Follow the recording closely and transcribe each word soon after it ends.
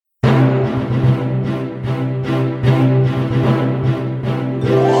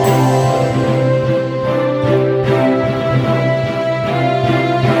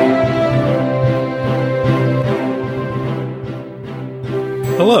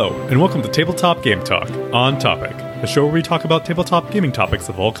Hello, and welcome to Tabletop Game Talk, On Topic, a show where we talk about tabletop gaming topics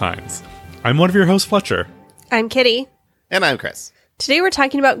of all kinds. I'm one of your hosts, Fletcher. I'm Kitty. And I'm Chris. Today we're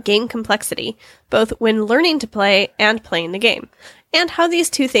talking about game complexity, both when learning to play and playing the game, and how these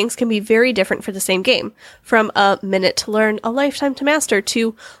two things can be very different for the same game, from a minute to learn, a lifetime to master,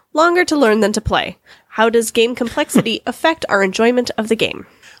 to longer to learn than to play. How does game complexity affect our enjoyment of the game?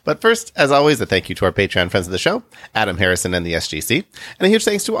 But first, as always, a thank you to our Patreon friends of the show, Adam Harrison and the SGC, and a huge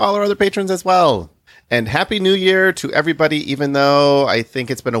thanks to all our other patrons as well. And Happy New Year to everybody, even though I think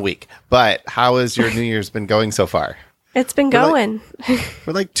it's been a week. But how has your New Year's been going so far? It's been going.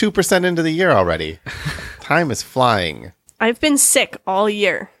 We're like 2% into the year already. Time is flying. I've been sick all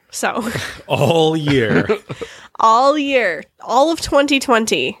year, so. All year. All year. All of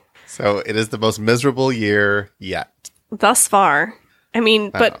 2020. So it is the most miserable year yet. Thus far. I mean,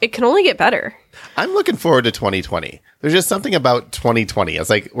 but it can only get better. I'm looking forward to 2020. There's just something about 2020. It's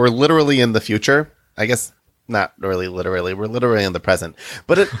like we're literally in the future. I guess not really literally. We're literally in the present.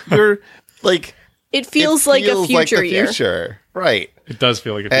 But you're like... It feels like a future like the year. Future. Right. It does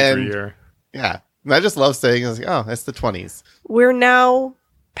feel like a future year. Yeah. And I just love saying, it's the 20s. We're now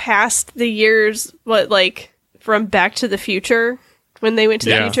past the years, from Back to the Future, when they went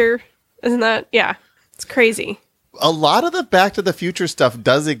to the future. Isn't that? Yeah. It's crazy. A lot of the Back to the Future stuff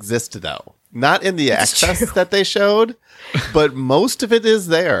does exist, though. Not in the excess that they showed, but most of it is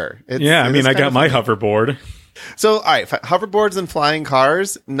there. I got my hoverboard. So, all right, hoverboards and flying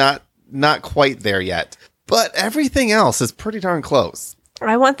cars, not quite there yet. But everything else is pretty darn close.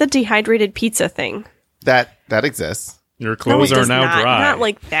 I want the dehydrated pizza thing. That exists. Your clothes are now dry. Not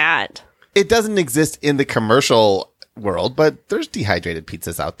like that. It doesn't exist in the commercial world, but there's dehydrated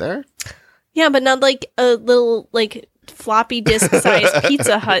pizzas out there. Yeah, but not like a little, floppy disk sized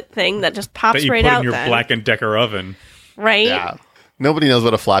Pizza Hut thing that just pops right out in your Black & Decker oven. Right? Yeah. Nobody knows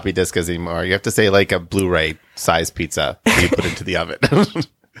what a floppy disk is anymore. You have to say a Blu-ray size pizza that you put into the oven.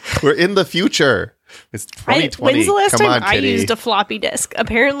 We're in the future. It's 2020. When's the last Come time on, I Kitty. used a floppy disk?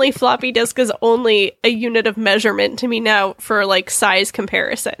 Apparently floppy disk is only a unit of measurement to me now for size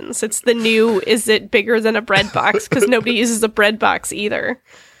comparisons. It's the new, is it bigger than a bread box? Because nobody uses a bread box either.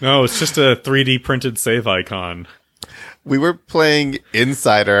 No, it's just a 3D printed save icon. We were playing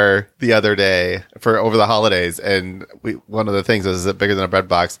Insider the other day for over the holidays, and one of the things was, is it bigger than a bread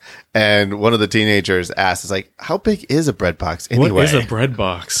box? And one of the teenagers asked, how big is a bread box anyway? What is a bread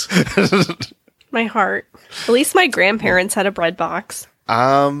box? My heart. At least my grandparents had a bread box.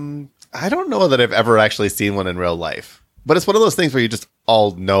 I don't know that I've ever actually seen one in real life, but it's one of those things where you just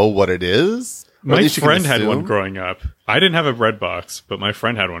all know what it is. My friend had one growing up. I didn't have a bread box, but my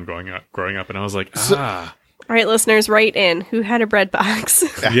friend had one growing up, and I was like, All right, listeners, write in. Who had a bread box?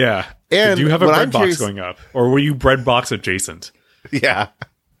 Yeah. And did you have a bread box growing up? Or were you bread box adjacent? Yeah.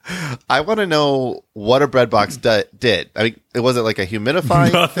 I want to know what a bread box did. I mean, was it like a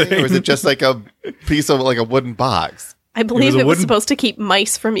humidifying thing, or was it just like a piece of a wooden box? I believe it was supposed to keep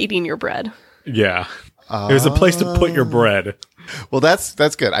mice from eating your bread. Yeah. It was a place to put your bread. Well,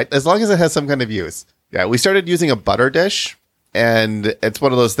 that's good. As long as it has some kind of use. Yeah, we started using a butter dish, and it's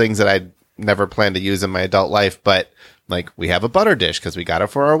one of those things that I never planned to use in my adult life, but we have a butter dish because we got it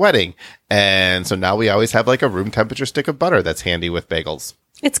for our wedding. And so now we always have a room temperature stick of butter that's handy with bagels.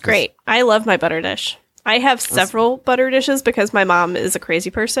 It's great. I love my butter dish. I have several butter dishes because my mom is a crazy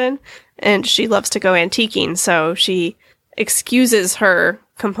person and she loves to go antiquing. So she excuses her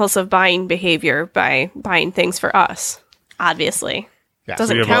compulsive buying behavior by buying things for us. Obviously. Yeah.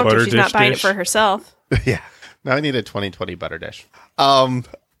 Doesn't count if she's not buying it for herself. Yeah. Now I need a 2020 butter dish.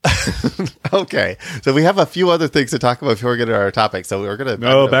 Okay. So we have a few other things to talk about before we get to our topic. So we're going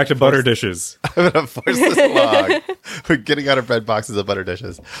to... back to butter dishes. I'm going to force this along. We're getting out of bread boxes of butter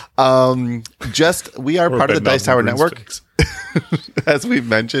dishes. We are part of the Dice Tower Network. As we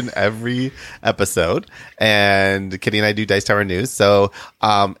mention every episode, and Kitty and I do Dice Tower news. So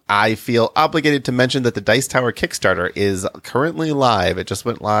I feel obligated to mention that the Dice Tower Kickstarter is currently live. It just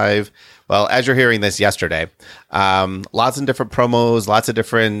went live, well, as you're hearing this, yesterday. Lots of different promos, lots of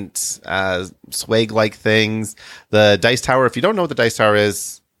different swag-like things. The Dice Tower, if you don't know what the Dice Tower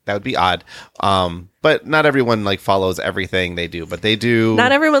is, that would be odd. But not everyone follows everything they do, but they do.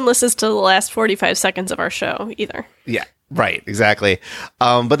 Not everyone listens to the last 45 seconds of our show either. Yeah, right. Exactly.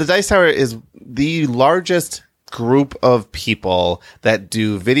 But the Dice Tower is the largest group of people that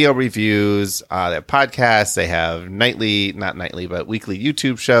do video reviews. They have podcasts. They have not nightly, but weekly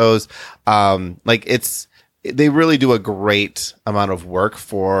YouTube shows. they really do a great amount of work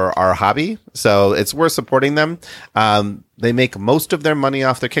for our hobby. So it's worth supporting them. They make most of their money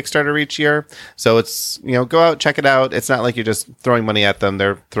off their Kickstarter each year. So it's, go out, check it out. It's not like you're just throwing money at them.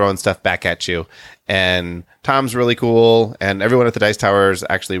 They're throwing stuff back at you. And Tom's really cool. And everyone at the Dice Tower is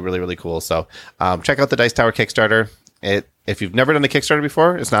actually really, really cool. So check out the Dice Tower Kickstarter. If you've never done a Kickstarter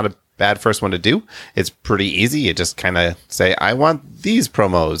before, it's not a bad first one to do. It's pretty easy. You just kind of say, I want these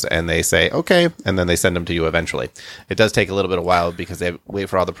promos. And they say, okay. And then they send them to you eventually. It does take a little bit of a while because they wait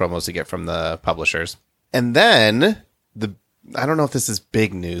for all the promos to get from the publishers. And then I don't know if this is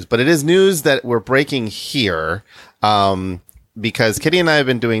big news, but it is news that we're breaking here. Because Kitty and I have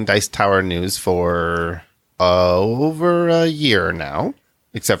been doing Dice Tower news for over a year now.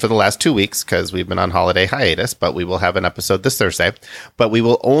 Except for the last 2 weeks because we've been on holiday hiatus, but we will have an episode this Thursday. But we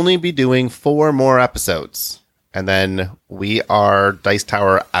will only be doing 4 more episodes. And then we are Dice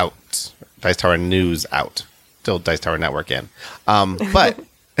Tower out. Dice Tower news out. Still Dice Tower Network in. But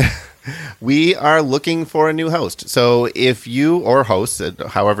we are looking for a new host. So if you, or host,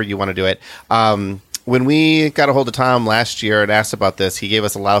 however you want to do it, when we got a hold of Tom last year and asked about this, he gave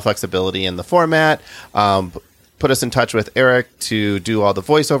us a lot of flexibility in the format, put us in touch with Eric to do all the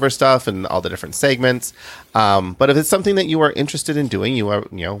voiceover stuff and all the different segments. But if it's something that you are interested in doing, you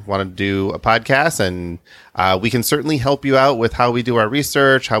want to do a podcast, and we can certainly help you out with how we do our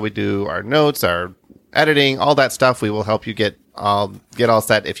research, how we do our notes, our editing, all that stuff. We will help you get all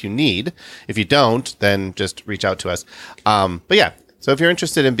set if you need. If you don't, then just reach out to us. But yeah. So if you're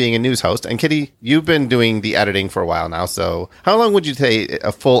interested in being a news host, and Kitty, you've been doing the editing for a while now, so how long would you say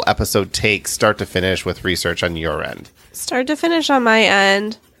a full episode takes start to finish with research on your end? Start to finish on my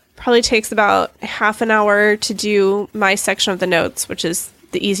end probably takes about half an hour to do my section of the notes, which is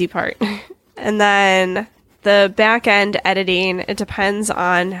the easy part. And then the back end editing, it depends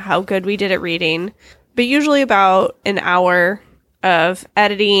on how good we did at reading, but usually about an hour of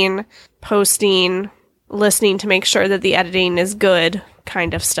editing, posting, listening to make sure that the editing is good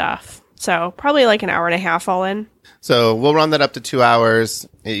kind of stuff. So probably like an hour and a half all in. So we'll run that up to 2 hours.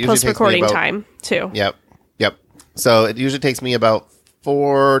 It usually plus recording time too. Yep. So it usually takes me about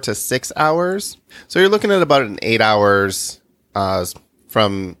 4 to 6 hours. So you're looking at about an 8 hours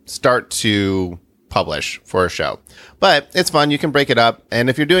from start to publish for a show. But it's fun. You can break it up. And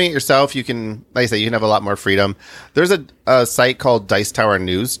if you're doing it yourself, you can, like I say, you can have a lot more freedom. There's a site called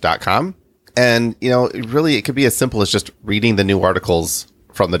dicetowernews.com. And, it could be as simple as just reading the new articles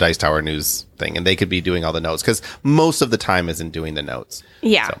from the Dice Tower News thing. And they could be doing all the notes because most of the time isn't doing the notes.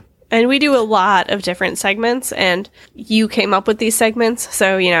 Yeah. So. And we do a lot of different segments. And you came up with these segments.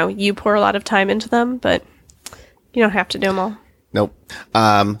 So, you pour a lot of time into them. But you don't have to do them all. Nope.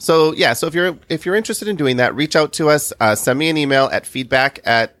 So if you're interested in doing that, reach out to us. Send me an email at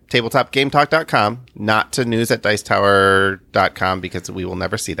feedback@tabletopgametalk.com, not to news@dicetower.com because we will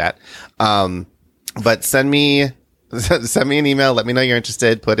never see that. But send me an email. Let me know you're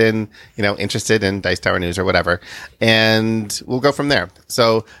interested. Put in, interested in Dice Tower News or whatever, and we'll go from there.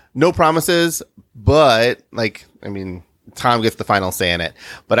 So no promises, but Tom gets the final say in it,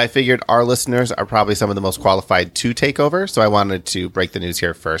 but I figured our listeners are probably some of the most qualified to take over, so I wanted to break the news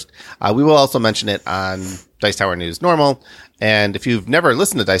here first. We will also mention it on Dice Tower News Normal, and if you've never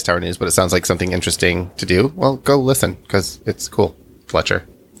listened to Dice Tower News, but it sounds like something interesting to do, well, go listen, because it's cool, Fletcher.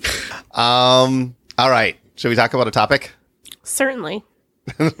 All right, should we talk about a topic? Certainly.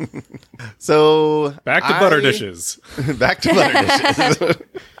 So back to butter dishes. Back to butter dishes.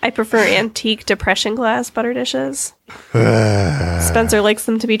 I prefer antique depression glass butter dishes. Spencer likes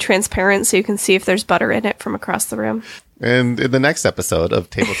them to be transparent so you can see if there's butter in it from across the room. And in the next episode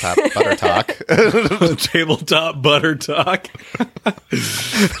of Tabletop Butter Talk. Tabletop Butter Talk.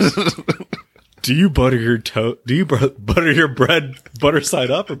 Do you butter your Do you butter your bread butter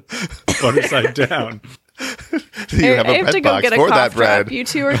side up or butter side down? Do you have a bread box for that bread? You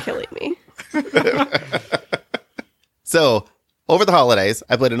two are killing me. So, over the holidays,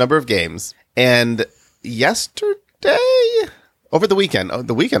 I played a number of games, and over the weekend I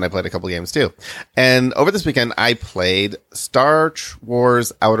played a couple games too. And over this weekend, I played Star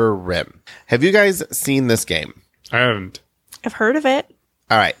Wars Outer Rim. Have you guys seen this game? I haven't. I've heard of it.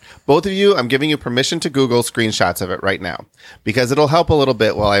 All right. Both of you, I'm giving you permission to Google screenshots of it right now, because it'll help a little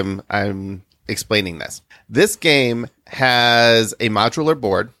bit while I'm explaining this. This game has a modular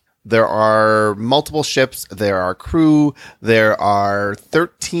board. There are multiple ships. There are crew. There are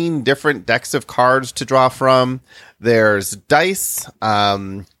 13 different decks of cards to draw from. There's dice,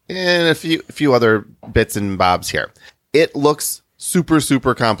 and a few other bits and bobs here. It looks super,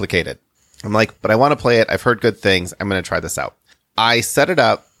 super complicated. I'm like, but I want to play it. I've heard good things. I'm going to try this out. I set it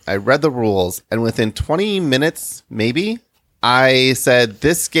up I read the rules, and within 20 minutes, maybe, I said,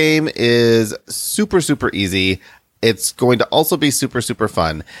 this game is super, super easy. It's going to also be super, super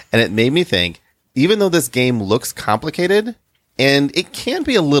fun. And it made me think, even though this game looks complicated, and it can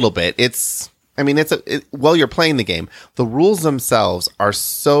be a little bit, while you're playing the game, the rules themselves are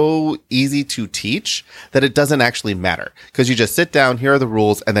so easy to teach that it doesn't actually matter. Because you just sit down, here are the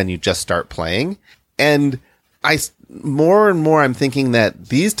rules, and then you just start playing. And more and more, I'm thinking that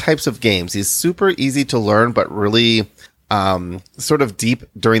these types of games, these super easy to learn, but really sort of deep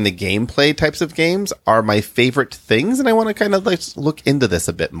during the gameplay types of games are my favorite things. And I want to kind of look into this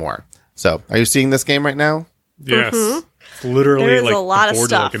a bit more. So are you seeing this game right now? Yes. It's literally There's like a lot of the board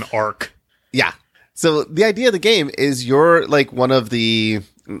stuff. like an arc. Yeah. So the idea of the game is you're like one of the,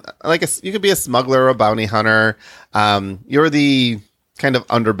 you could be a smuggler or a bounty hunter. You're the kind of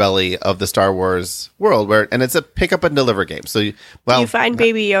underbelly of the Star Wars world and it's a pick up and deliver game. So, Do you find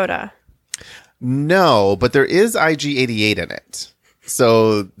Baby Yoda? No, but there is IG-88 in it.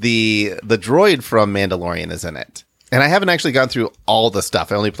 So the droid from Mandalorian is in it. And I haven't actually gone through all the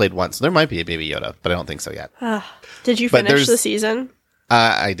stuff. I only played once. So there might be a Baby Yoda, but I don't think so yet. Did you finish the season?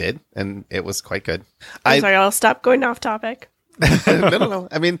 I did, and it was quite good. I'm sorry, I'll stop going off topic. No.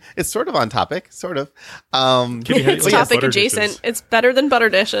 I mean, it's sort of on topic, sort of. It's topic adjacent. Dishes. It's better than butter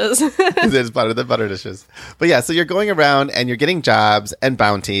dishes. It is better than butter dishes. But yeah, so you're going around and you're getting jobs and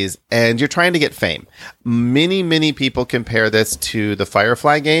bounties, and you're trying to get fame. Many people compare this to the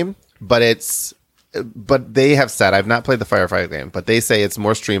Firefly game, but they have said, I've not played the Firefly game, but they say it's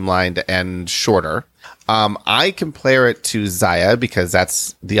more streamlined and shorter. I compare it to Zaya because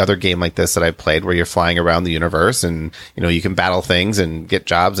that's the other game like this that I've played where you're flying around the universe and, you can battle things and get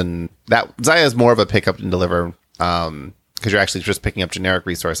jobs. And that Zaya is more of a pick up and deliver, because you're actually just picking up generic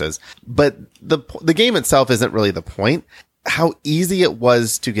resources. But the game itself isn't really the point. How easy it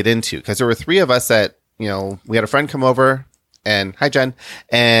was to get into, because there were three of us that, we had a friend come over and hi, Jen.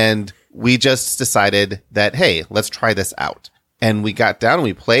 And we just decided that, hey, let's try this out. And we got down and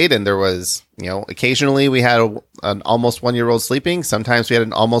we played, and there was, occasionally we had an almost 1-year-old sleeping. Sometimes we had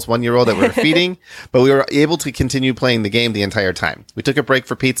an almost 1-year-old that we were feeding, but we were able to continue playing the game the entire time. We took a break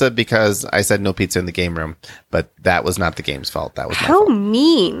for pizza because I said no pizza in the game room, but that was not the game's fault. That was my fault. How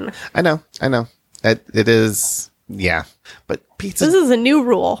mean. I know. It is, yeah. But pizza. This is a new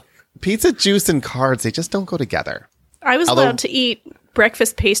rule. Pizza, juice, and cards, they just don't go together. I was allowed to eat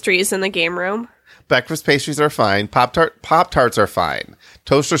breakfast pastries in the game room. Breakfast pastries are fine. Pop-Tarts are fine.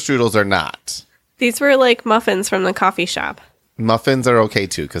 Toaster strudels are not. These were like muffins from the coffee shop. Muffins are okay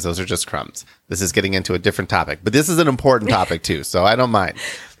too, because those are just crumbs. This is getting into a different topic, but this is an important topic too, so I don't mind.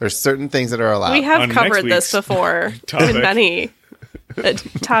 There's certain things that are allowed. We have covered this before in many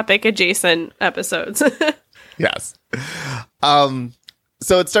topic adjacent episodes. Yes.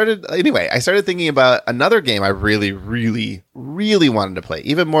 So it started, anyway, I started thinking about another game I really, really, really wanted to play,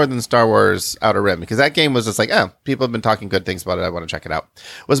 even more than Star Wars Outer Rim, because that game was just like, people have been talking good things about it, I want to check it out,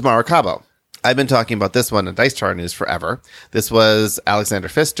 was Maracaibo. I've been talking about this one in Dice Tower News forever. This was Alexander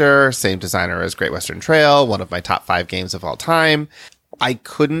Pfister, same designer as Great Western Trail, one of my top 5 games of all time. I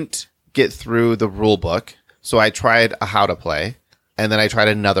couldn't get through the rule book, so I tried a how to play, and then I tried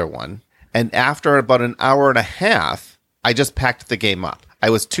another one. And after about an hour and a half, I just packed the game up. I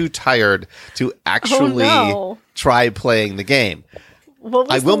was too tired to actually try playing the game. What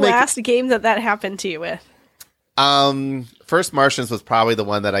was the last game that happened to you with? First Martians was probably the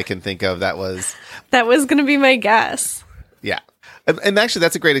one that I can think of that was going to be my guess. Yeah. And actually,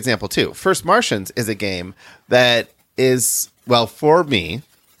 that's a great example, too. First Martians is a game that is, well, for me,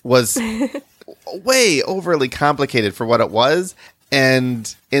 was way overly complicated for what it was.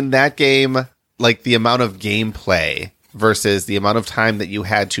 And in that game, like the amount of gameplay versus the amount of time that you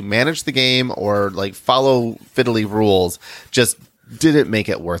had to manage the game or like follow fiddly rules just didn't make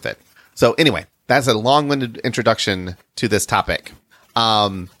it worth it. So anyway, that's a long-winded introduction to this topic.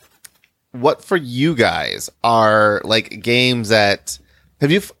 What for you guys are like games that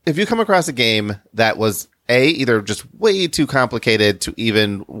have you come across a game that was either just way too complicated to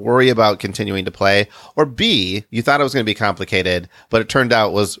even worry about continuing to play, or B, you thought it was going to be complicated, but it turned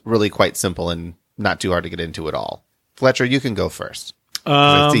out was really quite simple and not too hard to get into at all? Fletcher, you can go first.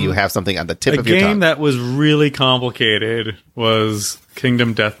 I see you have something on the tip of your tongue. A game that was really complicated was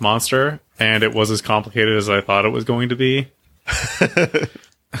Kingdom Death Monster, and it was as complicated as I thought it was going to be.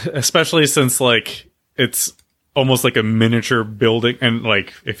 Especially since, like, it's almost like a miniature building, and,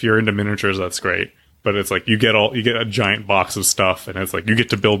 like, if you're into miniatures, that's great. But it's like you get a giant box of stuff, and it's like you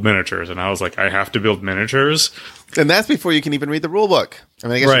get to build miniatures. And I was like, I have to build miniatures, and that's before you can even read the rule book. I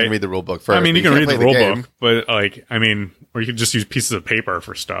mean, I guess you can read the rule book first. I mean, you can read the rule book, but like, I mean, or you could just use pieces of paper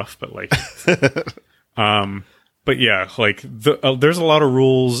for stuff. But like, but yeah, like there's a lot of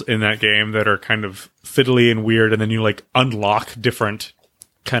rules in that game that are kind of fiddly and weird, and then you like unlock different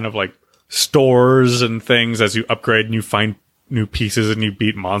kind of like stores and things as you upgrade, and you find new pieces and you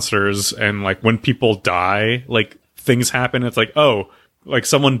beat monsters. And like when people die, like things happen. It's like, oh, like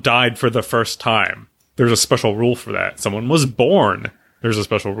someone died for the first time. There's a special rule for that. Someone was born. There's a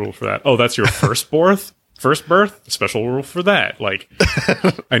special rule for that. Oh, that's your first birth? Special rule for that. Like,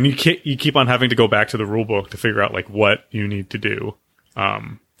 and you keep on having to go back to the rule book to figure out like what you need to do. For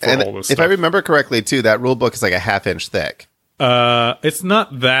all this stuff. If I remember correctly too, that rule book is like a half-inch thick. It's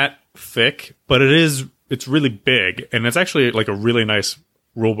not that thick, but it's really big, and it's actually like a really nice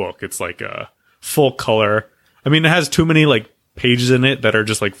rule book. It's like a full color. I mean, it has too many like pages in it that are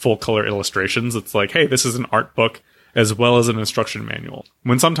just like full color illustrations. It's like, hey, this is an art book as well as an instruction manual.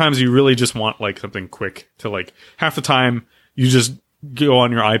 When sometimes you really just want like something quick to like, half the time you just go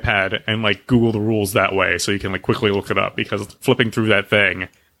on your iPad and like Google the rules that way, so you can like quickly look it up, because flipping through that thing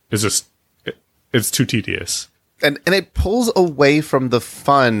is just, it's too tedious. And it pulls away from the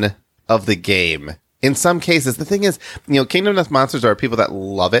fun of the game. In some cases, the thing is, Kingdom Death Monsters are people that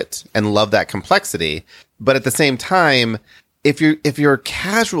love it and love that complexity. But at the same time, if you're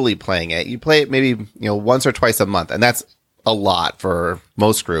casually playing it, you play it maybe, once or twice a month. And that's a lot for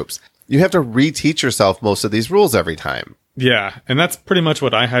most groups. You have to reteach yourself most of these rules every time. Yeah. And that's pretty much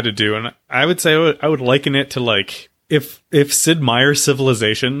what I had to do. And I would say I would liken it to like, if Sid Meier's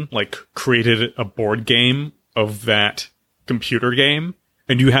Civilization like created a board game of that computer game,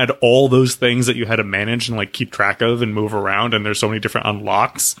 and you had all those things that you had to manage and like keep track of and move around, and there's so many different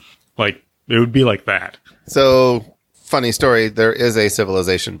unlocks, like it would be like that. So, funny story, there is a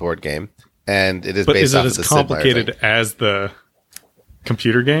Civilization board game, and it is based off of the Sid Meier thing. But is it as complicated as the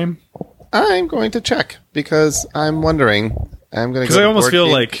computer game? I'm going to check, because I'm wondering. Because I almost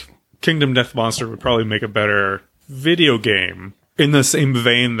feel like Kingdom Death Monster would probably make a better video game, in the same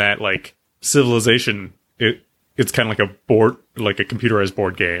vein that like Civilization, it's kind of like a board, like a computerized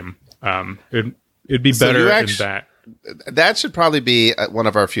board game. It'd be better in that. That should probably be one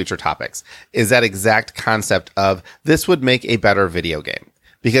of our future topics, is that exact concept of this would make a better video game.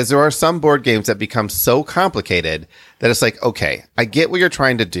 Because there are some board games that become so complicated that it's like, okay, I get what you're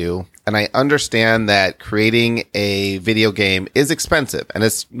trying to do, and I understand that creating a video game is expensive, and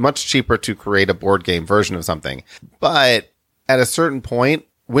it's much cheaper to create a board game version of something. But at a certain point,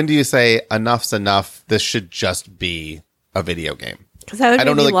 when do you say enough's enough? This should just be a video game. Because I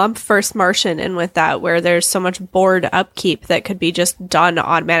would maybe lump First Martian in with that, where there's so much board upkeep that could be just done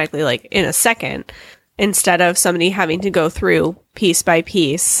automatically, like in a second, instead of somebody having to go through piece by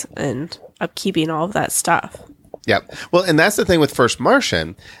piece and upkeeping all of that stuff. Yep. Well, and that's the thing with First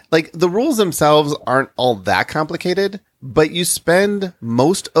Martian. Like, the rules themselves aren't all that complicated, but you spend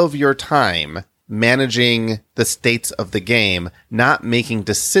most of your time managing the states of the game, not making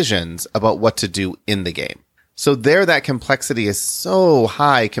decisions about what to do in the game. So there, that complexity is so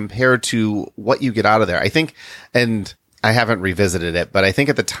high compared to what you get out of there. I think, and I haven't revisited it, but I think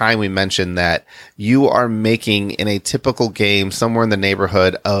at the time we mentioned that you are making in a typical game somewhere in the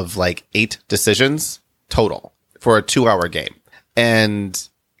neighborhood of like 8 decisions total for a 2-hour game. And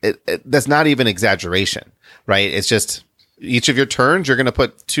that's not even exaggeration, right? It's just each of your turns, you're going to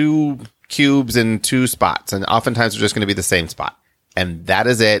put 2 cubes in 2 spots, and oftentimes they're just going to be the same spot. And that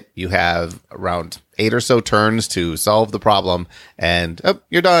is it. You have around 8 or so turns to solve the problem, and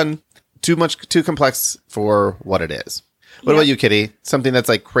you're done. Too complex for what it is. What about you, Kitty? Something that's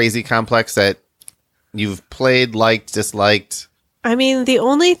like crazy complex that you've played, liked, disliked? I mean, the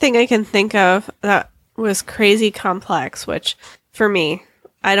only thing I can think of that was crazy complex, which for me,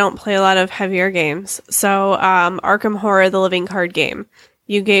 I don't play a lot of heavier games. So Arkham Horror, the living card game.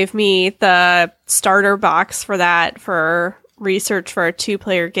 You gave me the starter box for that for research for a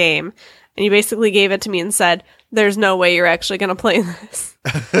 2-player game. And you basically gave it to me and said, there's no way you're actually going to play this.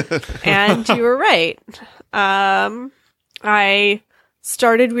 And you were right. I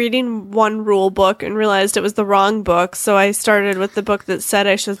started reading one rule book and realized it was the wrong book. So I started with the book that said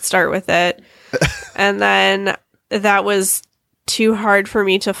I should start with it. And then that was too hard for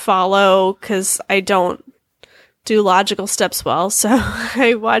me to follow because I don't do logical steps well. So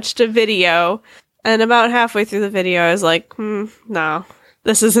I watched a video, and about halfway through the video, I was like, no,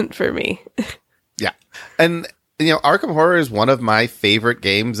 this isn't for me. Yeah. And, Arkham Horror is one of my favorite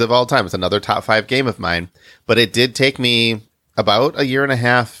games of all time. It's another top 5 game of mine, but it did take me about a year and a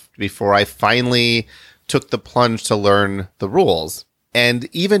half, before I finally took the plunge to learn the rules.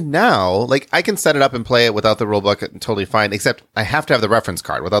 And even now, like, I can set it up and play it without the rule book totally fine, except I have to have the reference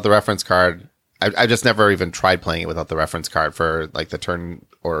card. Without the reference card, I just never even tried playing it without the reference card for, like, the turn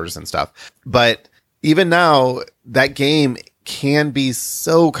orders and stuff. But even now, that game can be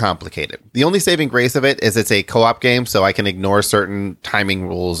so complicated. The only saving grace of it is it's a co-op game, so I can ignore certain timing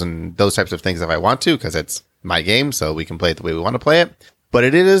rules and those types of things if I want to, because it's my game, so we can play it the way we want to play it. But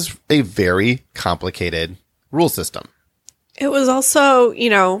it is a very complicated rule system. It was also,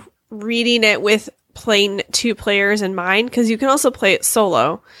 reading it with playing 2 players in mind, because you can also play it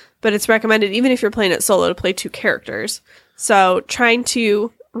solo, but it's recommended, even if you're playing it solo, to play 2 characters. So trying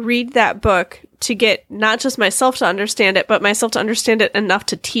to read that book to get not just myself to understand it, but myself to understand it enough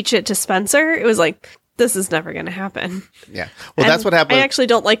to teach it to Spencer, it was like, this is never going to happen. Yeah. Well, that's what happened. I actually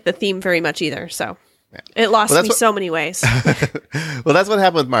don't like the theme very much either, so it lost me so many ways. Well, that's what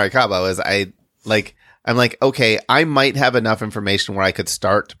happened with Maracaibo is I'm like, okay, I might have enough information where I could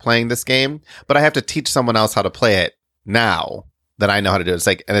start playing this game, but I have to teach someone else how to play it now that I know how to do it. It's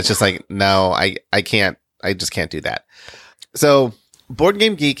like, and it's just like, no, I can't, I just can't do that. So Board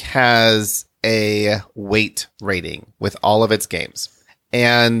Game Geek has a weight rating with all of its games.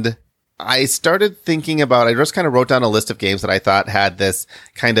 And I started thinking about, I just kind of wrote down a list of games that I thought had this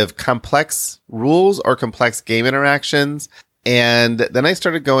kind of complex rules or complex game interactions. And then I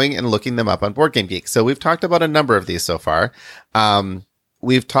started going and looking them up on Board Game Geek. So we've talked about a number of these so far.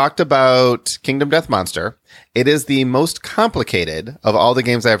 We've talked about Kingdom Death Monster. It is the most complicated of all the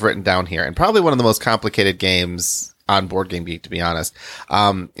games I've written down here, and probably one of the most complicated games on Board Game Geek, to be honest.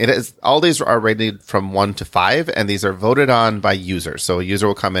 It is, all these are rated from 1 to 5, and these are voted on by users. So a user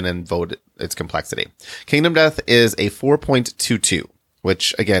will come in and vote its complexity. Kingdom Death is a 4.22,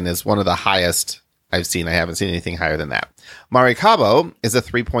 which again is one of the highest I've seen. I haven't seen anything higher than that. Maracaibo is a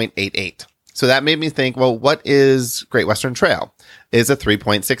 3.88. So that made me think, well, what is Great Western Trail? Is a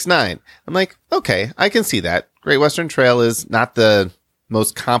 3.69. I'm like, okay, I can see that. Great Western Trail is not the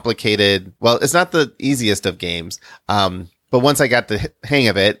most complicated. Well, it's not the easiest of games. But once I got the hang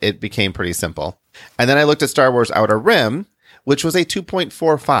of it, it became pretty simple. And then I looked at Star Wars Outer Rim, which was a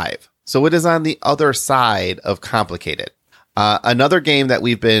 2.45. So it is on the other side of complicated. Another game that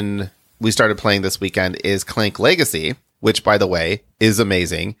we started playing this weekend is Clank Legacy, which, by the way, is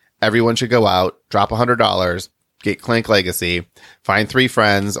amazing. Everyone should go out, drop $100, get Clank Legacy, find 3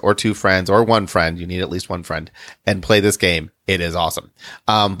 friends or 2 friends or 1 friend. You need at least 1 friend, and play this game. It is awesome.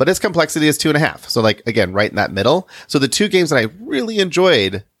 But its complexity is 2.5. So, like, again, right in that middle. So the 2 games that I really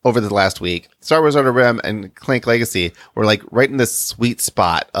enjoyed over the last week, Star Wars Outer Rim and Clank Legacy, were like right in this sweet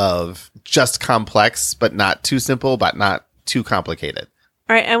spot of just complex, but not too simple, but not too complicated.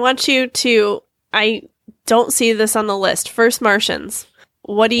 All right, I want you to, I don't see this on the list. First Martians.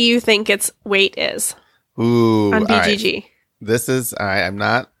 What do you think its weight is? Ooh, on BGG. Right. This is, I'm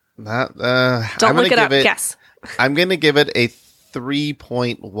not, don't look it up, guess. I'm going to give it a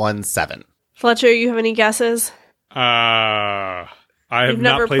 3.17. Fletcher, you have any guesses? I have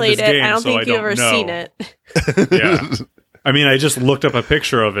not played this game, I don't so think I you've don't ever know. seen it. Yeah. I mean, I just looked up a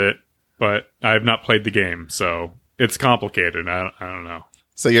picture of it, but I have not played the game, so it's complicated. I don't know.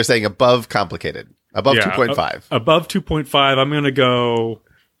 So you're saying above complicated, above 2.5. Above 2.5, I'm going to go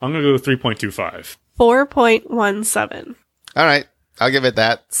 3.25. 4.17. All right, I'll give it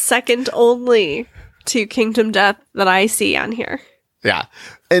that. Second only to Kingdom Death that I see on here. Yeah.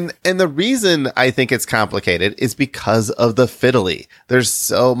 And the reason I think it's complicated is because of the fiddly. There's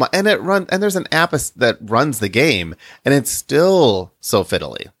so much, and there's an app that runs the game, and it's still so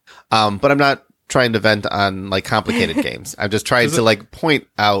fiddly. But I'm not trying to vent on like complicated games. I'm just trying to like point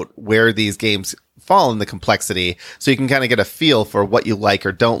out where these games fall in the complexity, so you can kind of get a feel for what you like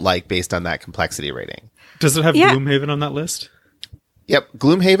or don't like based on that complexity rating. Does it have Gloomhaven on that list? Yep,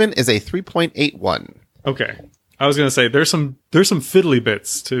 Gloomhaven is a 3.81. Okay, I was gonna say there's some fiddly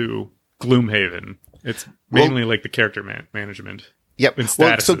bits to Gloomhaven. It's mainly like the character management. Yep. And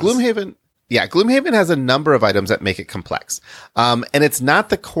well, so Gloomhaven has a number of items that make it complex. And it's not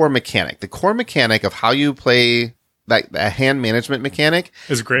the core mechanic. The core mechanic of how you play, like a hand management mechanic,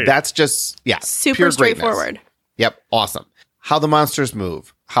 is great. That's just, super pure straightforward. Greatness. Yep. Awesome. How the monsters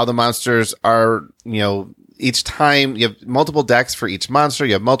move, how the monsters are, each time you have multiple decks for each monster.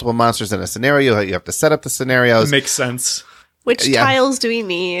 You have multiple monsters in a scenario. You have to set up the scenarios. It makes sense. Which tiles do we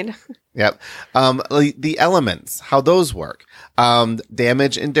need? Yep. The elements, how those work.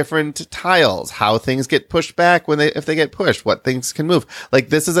 Damage in different tiles, how things get pushed back if they get pushed, what things can move. Like,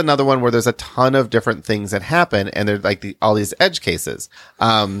 this is another one where there's a ton of different things that happen, and there's like all these edge cases.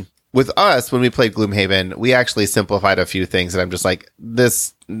 with us, when we played Gloomhaven, we actually simplified a few things that I'm just like,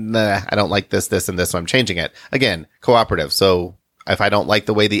 I don't like this, and this, so I'm changing it. Again, cooperative. So if I don't like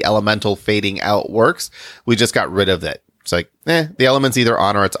the way the elemental fading out works, we just got rid of it. It's like, the element's either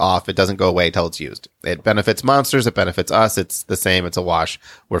on or it's off. It doesn't go away until it's used. It benefits monsters. It benefits us. It's the same. It's a wash.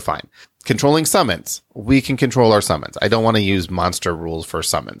 We're fine. Controlling summons. We can control our summons. I don't want to use monster rules for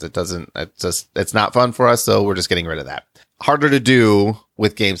summons. It's not fun for us. So we're just getting rid of that. Harder to do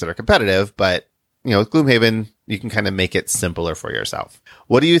with games that are competitive, but with Gloomhaven, you can kind of make it simpler for yourself.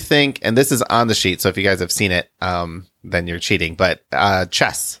 What do you think? And this is on the sheet. So if you guys have seen it, then you're cheating, but,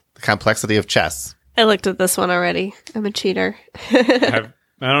 chess, the complexity of chess. I looked at this one already. I'm a cheater. I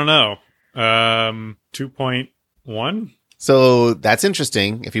don't know. 2.1? So that's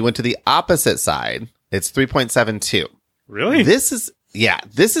interesting. If you went to the opposite side, it's 3.72. Really? This is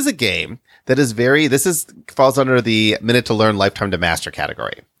a game that falls under the minute to learn, lifetime to master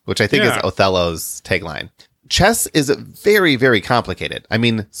category, which I think is Othello's tagline. Chess is very, very complicated. I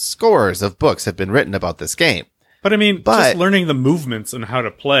mean, scores of books have been written about this game. But just learning the movements and how to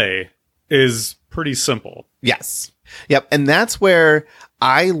play is pretty simple. Yes. Yep. And that's where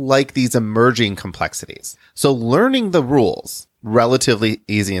I like these emerging complexities. So learning the rules, relatively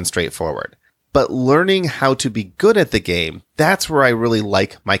easy and straightforward. But learning how to be good at the game, that's where I really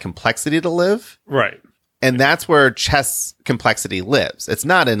like my complexity to live. Right. And that's where chess complexity lives. It's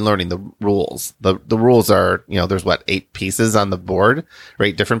not in learning the rules. The rules are, there's 8 pieces on the board, or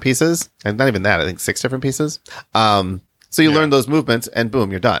 8 different pieces. And not even that, I think 6 different pieces. So you learn those movements and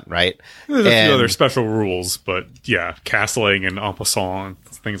boom, you're done, right? There's a few other special rules, but castling and en passant,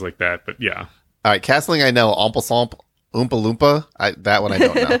 things like that. But yeah. All right, castling I know, en passant, Oompa Loompa, that one I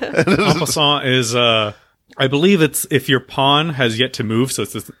don't know. En passant is, I believe it's if your pawn has yet to move, so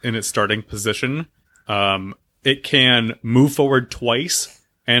it's in its starting position, it can move forward twice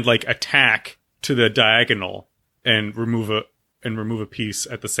and attack to the diagonal and remove a piece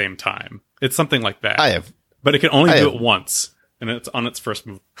at the same time. It's something like that. But it can only do it once, and it's on its first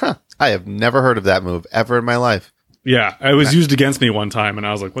move. Huh. I have never heard of that move ever in my life. Yeah, it was used against me one time, and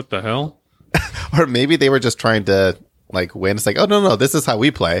I was like, what the hell? Or maybe they were just trying to, win. It's like, oh, no, this is how we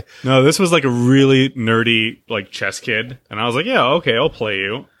play. No, this was a really nerdy, chess kid. And I was like, yeah, okay, I'll play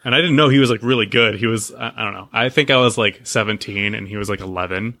you. And I didn't know he was, really good. He was, I don't know. I think I was, 17, and he was,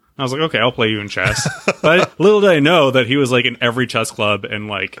 11. I was like, okay, I'll play you in chess. But little did I know that he was, in every chess club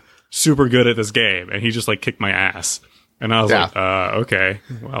and, super good at this game, and he just kicked my ass, and I was like, okay,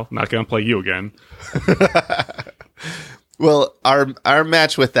 well, not gonna play you again. Well, our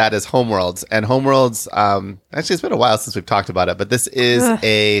match with that is Homeworlds, and Homeworlds, actually it's been a while since we've talked about it, but this is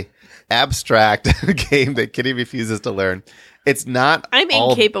a abstract game that Kitty refuses to learn. It's not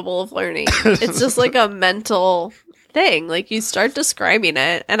incapable of learning. It's just a mental thing. You start describing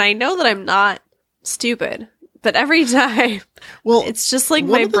it, and I know that I'm not stupid. But every time, it's just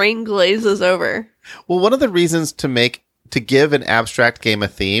my brain glazes over. Well, one of the reasons to give an abstract game a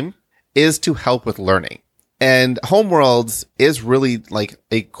theme is to help with learning. And Homeworlds is really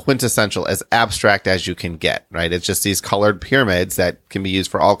a quintessential, as abstract as you can get, right? It's just these colored pyramids that can be used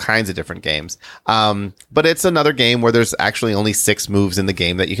for all kinds of different games. But it's another game where there's actually only 6 moves in the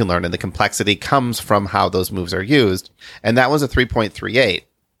game that you can learn, and the complexity comes from how those moves are used. And that was a 3.38.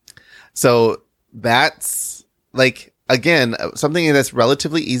 So that's again, something that's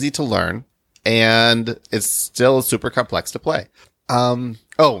relatively easy to learn, and it's still super complex to play.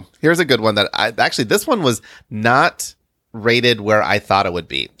 Here's a good one that this one was not rated where I thought it would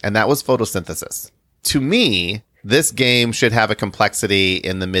be, and that was photosynthesis. To me, this game should have a complexity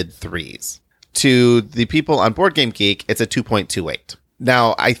in the mid 3s. To the people on Board Game Geek, it's a 2.28.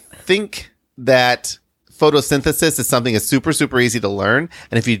 Now, I think that photosynthesis is something that's super, super easy to learn.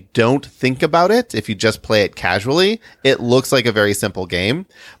 And if you don't think about it, if you just play it casually, it looks like a very simple game.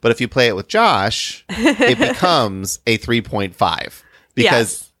 But if you play it with Josh, it becomes a 3.5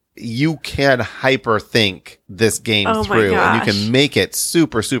 because you can hyperthink this game through, and you can make it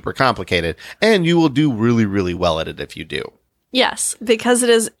super, super complicated, and you will do really, really well at it if you do. Yes, because it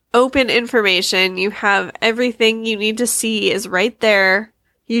is open information. You have everything you need to see is right there.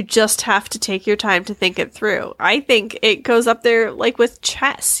 You just have to take your time to think it through. I think it goes up there with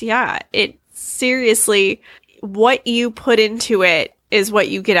chess. Yeah, it seriously, what you put into it is what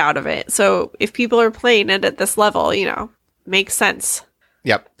you get out of it. So if people are playing it at this level, makes sense.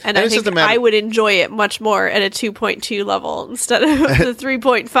 Yep. And I think I would enjoy it much more at a 2.2 level instead of the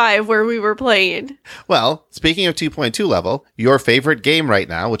 3.5 where we were playing. Well, speaking of 2.2 level, your favorite game right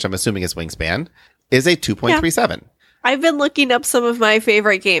now, which I'm assuming is Wingspan, is a 2.37. Yeah. I've been looking up some of my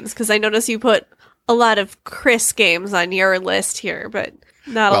favorite games because I notice you put a lot of Chris games on your list here, but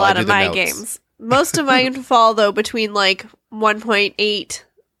Not a lot of my games. Most of mine fall, though, between like 1.8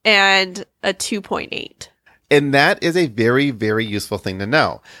 and a 2.8. And that is a very, very useful thing to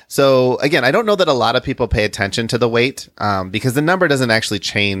know. So again, I don't know that a lot of people pay attention to the weight because the number doesn't actually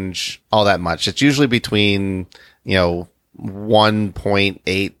change all that much. It's usually between,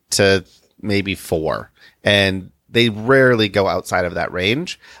 1.8 to maybe 4. And they rarely go outside of that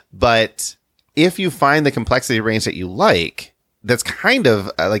range. But if you find the complexity range that you like, that's kind of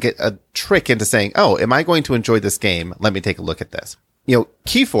like a trick into saying, oh, am I going to enjoy this game? Let me take a look at this.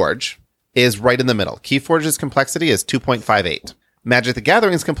 Keyforge is right in the middle. Keyforge's complexity is 2.58. Magic the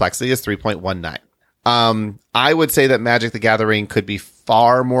Gathering's complexity is 3.19. I would say that Magic the Gathering could be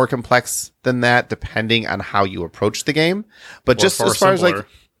far more complex than that, depending on how you approach the game. But just as far as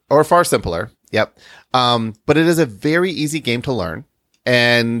or far simpler. Yep. But it is a very easy game to learn.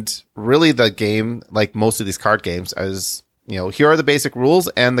 And really the game, like most of these card games, is, here are the basic rules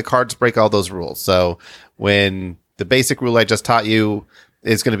and the cards break all those rules. So when the basic rule I just taught you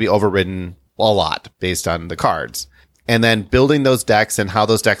is going to be overridden a lot based on the cards. And then building those decks and how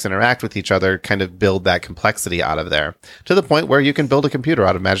those decks interact with each other kind of build that complexity out of there to the point where you can build a computer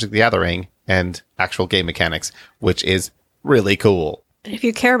out of Magic the Gathering and actual game mechanics, which is really cool. If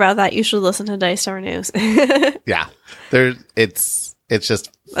you care about that, you should listen to Dice Tower News. Yeah. It's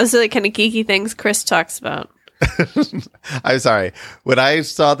just... Those are the kind of geeky things Chris talks about. I'm sorry. When I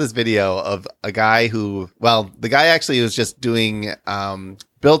saw this video of a guy the guy actually was just doing,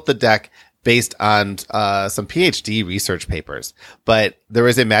 built the deck based on some PhD research papers. But there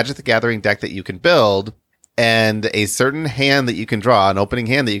is a Magic the Gathering deck that you can build and a certain hand that you can draw, an opening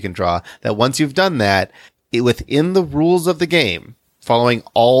hand that you can draw, that once you've done that, within the rules of the game, following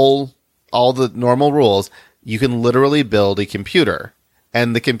all the normal rules, you can literally build a computer.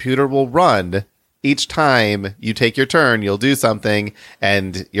 And the computer will run each time you take your turn, you'll do something,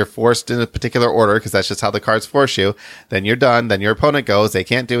 and you're forced in a particular order because that's just how the cards force you. Then you're done. Then your opponent goes. They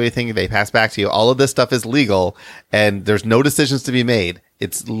can't do anything. They pass back to you. All of this stuff is legal, and there's no decisions to be made.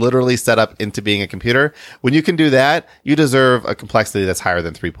 It's literally set up into being a computer. When you can do that, you deserve a complexity that's higher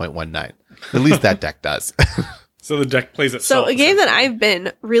than 3.19. At least that deck does. So the deck plays itself. So a game that I've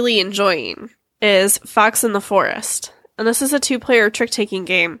been really enjoying is Fox in the Forest. And this is a 2-player trick-taking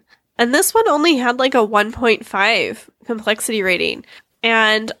game. And this one only had like a 1.5 complexity rating.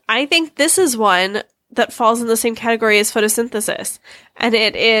 And I think this is one that falls in the same category as Photosynthesis. And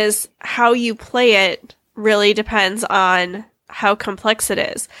it is how you play it really depends on how complex it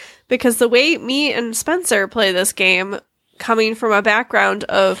is. Because the way me and Spencer play this game, coming from a background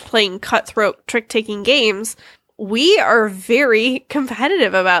of playing cutthroat trick-taking games, we are very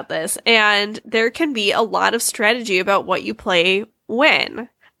competitive about this. And there can be a lot of strategy about what you play when.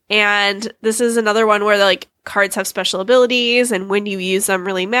 And this is another one where like cards have special abilities and when you use them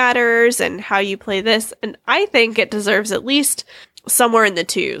really matters and how you play this. And I think it deserves at least somewhere in the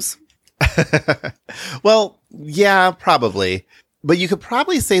 2s. Well, yeah, probably. But you could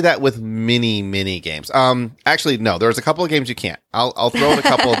probably say that with many games. Actually, no, there's a couple of games you can't. I'll throw in a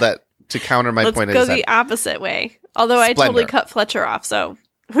couple that to counter my point. Let's go the opposite way. Although Splendor. I totally cut Fletcher off, so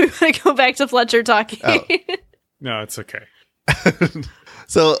we want to go back to Fletcher talking. Oh. No, it's okay.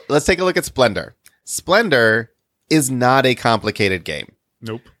 So let's take a look at Splendor. Splendor is not a complicated game.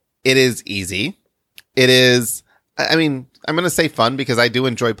 Nope. It is easy. It is, I mean, I'm going to say fun because I do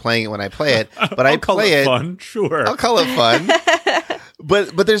enjoy playing it when I play it, but I play it fun. Sure. I'll call it fun.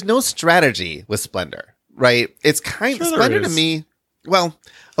 but there's no strategy with Splendor, right? It's kind of Splendor to me. Well,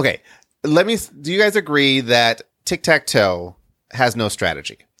 okay. Do you guys agree that Tic-Tac-Toe has no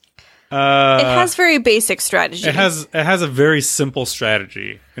strategy? It has very basic strategy. It has a very simple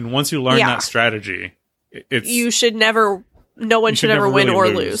strategy, and once you learn that strategy, no one should ever win or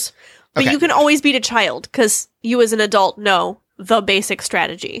lose. But you can always beat a child because you as an adult know the basic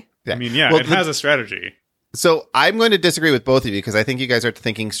strategy. Yeah. I mean, it has a strategy. So I'm going to disagree with both of you because I think you guys are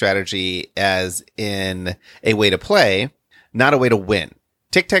thinking strategy as in a way to play, not a way to win.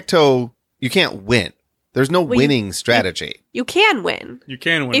 Tic-Tac-Toe, you can't win. There's no winning strategy. You can win. You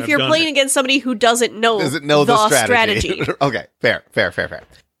can win. If you're playing against somebody who doesn't know the strategy. Okay, fair.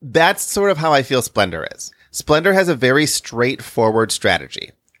 That's sort of how I feel Splendor is. Splendor has a very straightforward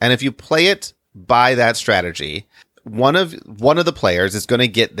strategy. And if you play it by that strategy, one of the players is going to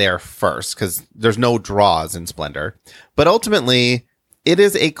get there first because there's no draws in Splendor. But ultimately, it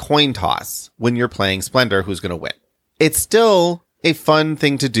is a coin toss when you're playing Splendor who's going to win. It's still a fun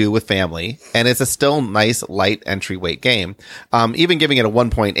thing to do with family, and it's a still nice, light entry weight game. Even giving it a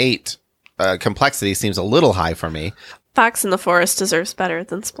 1.8 complexity seems a little high for me. Fox in the Forest deserves better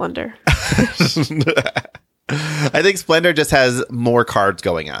than Splendor. I think Splendor just has more cards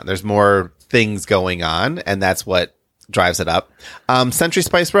going on. There's more things going on, and that's what drives it up. Century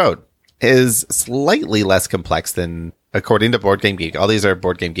Spice Road is slightly less complex than, according to Board Game Geek. All these are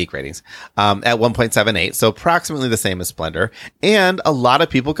Board Game Geek ratings, at 1.78. So approximately the same as Splendor. And a lot of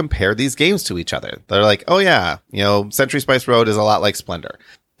people compare these games to each other. They're like, oh yeah, Century Spice Road is a lot like Splendor.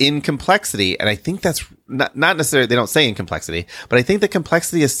 In complexity, and I think that's not necessarily, they don't say in complexity, but I think the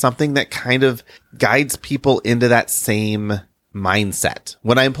complexity is something that kind of guides people into that same mindset.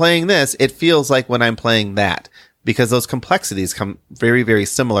 When I'm playing this, it feels like when I'm playing that, because those complexities come very, very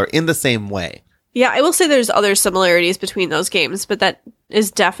similar in the same way. Yeah, I will say there's other similarities between those games, but that is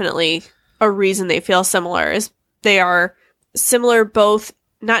definitely a reason they feel similar, is they are similar both,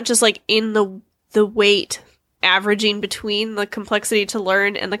 not just like in the weight averaging between the complexity to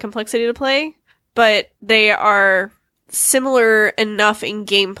learn and the complexity to play, but they are similar enough in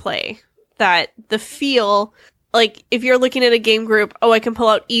gameplay that the feel, like if you're looking at a game group, I can pull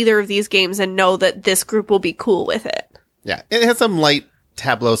out either of these games and know that this group will be cool with it. Yeah, it has some light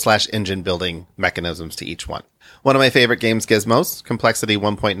Tableau/engine building mechanisms to each one. One of my favorite games, Gizmos, complexity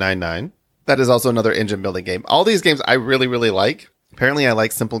 1.99. That is also another engine building game. All these games I really, really like. Apparently, I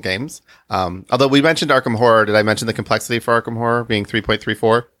like simple games. Although we mentioned Arkham Horror. Did I mention the complexity for Arkham Horror being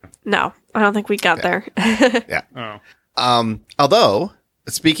 3.34? No, I don't think we got there. Yeah. Oh. Although,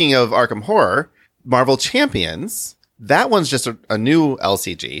 speaking of Arkham Horror, Marvel Champions, that one's just a new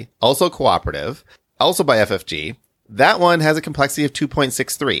LCG, also cooperative, also by FFG. That one has a complexity of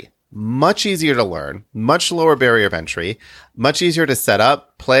 2.63. Much easier to learn, much lower barrier of entry, much easier to set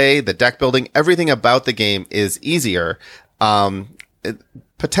up, play, the deck building, everything about the game is easier.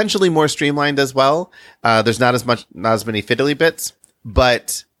 Potentially more streamlined as well. There's not as many fiddly bits,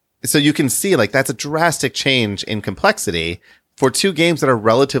 but so you can see like that's a drastic change in complexity for two games that are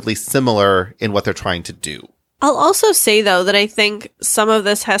relatively similar in what they're trying to do. I'll also say though that I think some of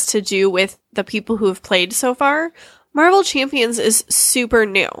this has to do with the people who have played so far. Marvel Champions is super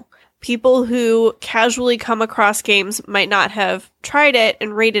new. People who casually come across games might not have tried it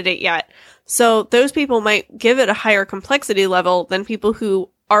and rated it yet. So those people might give it a higher complexity level than people who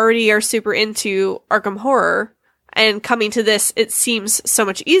already are super into Arkham Horror. And coming to this, it seems so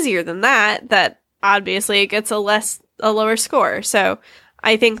much easier than that obviously it gets a lower score. So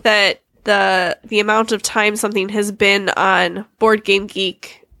I think that the amount of time something has been on Board Game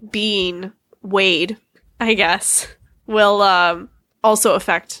Geek being weighed, I guess, will also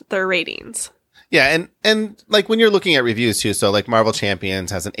affect their ratings. Yeah, and like when you're looking at reviews too, so like Marvel Champions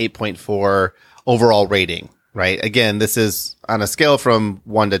has an 8.4 overall rating, right? Again, this is on a scale from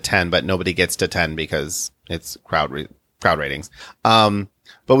 1 to 10, but nobody gets to 10 because it's crowd ratings. But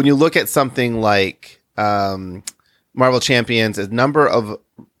when you look at something like Marvel Champions, a number of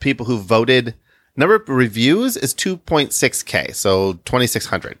people who voted, number of reviews is 2.6K, so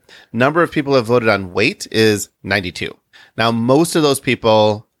 2,600. Number of people who have voted on weight is 92. Now, most of those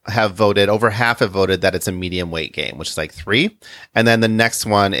people have voted, over half have voted that it's a medium weight game, which is like 3. And then the next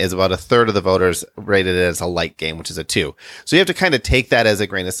one is about a third of the voters rated it as a light game, which is a 2. So you have to kind of take that as a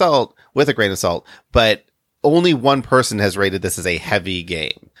grain of salt, but only one person has rated this as a heavy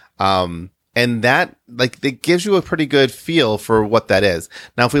game. And that, like, it gives you a pretty good feel for what that is.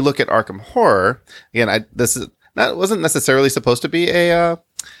 Now, if we look at Arkham Horror, again, wasn't necessarily supposed to be a,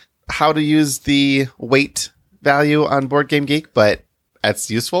 how to use the weight value on Board Game Geek, but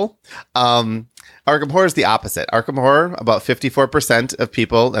that's useful. Arkham Horror is the opposite. Arkham Horror, about 54% of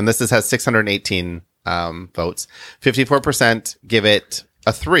people, and has 618 votes. 54% give it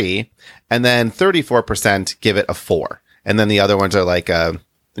a 3, and then 34% give it a 4. And then the other ones are like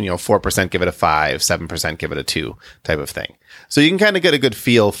 4% give it a 5, 7% give it a 2 type of thing. So you can kind of get a good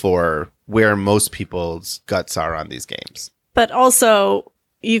feel for where most people's guts are on these games. But also,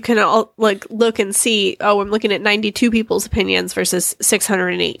 you can look and see, I'm looking at 92 people's opinions versus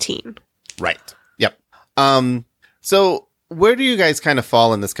 618. Right. Yep. So where do you guys kind of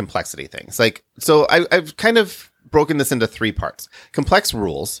fall in this complexity thing? It's like, so I've kind of broken this into 3 parts. Complex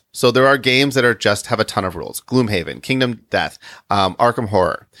rules. So there are games that just have a ton of rules. Gloomhaven, Kingdom Death, Arkham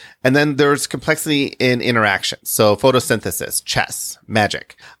Horror. And then there's complexity in interaction. So photosynthesis, chess,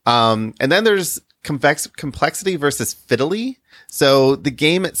 magic. And then there's complexity versus fiddly. So the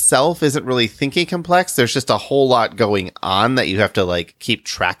game itself isn't really thinking complex. There's just a whole lot going on that you have to like keep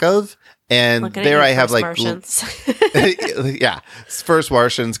track of. And there I have like, yeah, First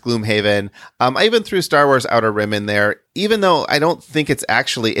Martians, Gloomhaven. I even threw Star Wars Outer Rim in there. even though I don't think it's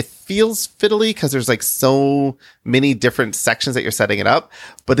actually, it feels fiddly because there's like so many different sections that you're setting it up,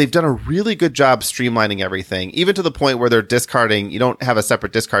 but they've done a really good job streamlining everything, even to the point where they're discarding. You don't have a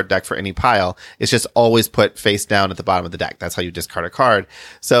separate discard deck for any pile. It's just always put face down at the bottom of the deck. That's how you discard a card.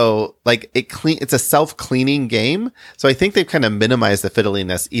 So like it's a self-cleaning game. So I think they've kind of minimized the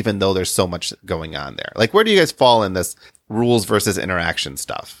fiddliness, even though there's so much going on there. Like, where do you guys fall in this rules versus interaction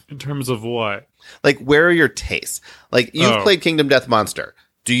stuff? In terms of what? Like, where are your tastes? Like, you've played Kingdom Death Monster.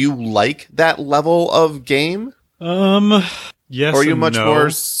 Do you like that level of game? Yes. Or are you much more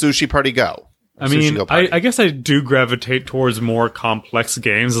Sushi Party Go? I mean, I guess I do gravitate towards more complex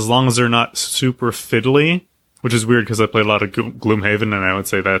games as long as they're not super fiddly, which is weird because I played a lot of Gloomhaven and I would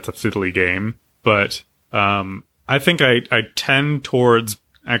say that's a fiddly game. But I think I tend towards,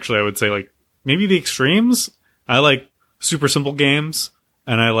 actually, I would say like maybe the extremes. I like super simple games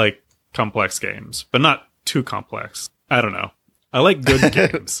and I like complex games, but not too complex. I don't know. I like good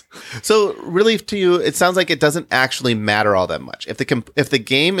games. So really, to you, it sounds like it doesn't actually matter all that much. If the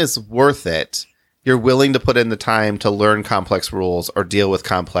game is worth it, you're willing to put in the time to learn complex rules or deal with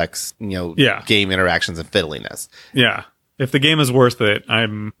complex, game interactions and fiddliness. Yeah. If the game is worth it,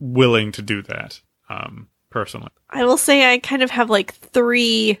 I'm willing to do that, personally. I will say I kind of have like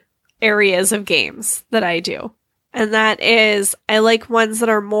 3 areas of games that I do. And that is, I like ones that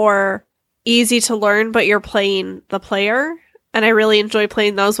are more easy to learn, but you're playing the player. And I really enjoy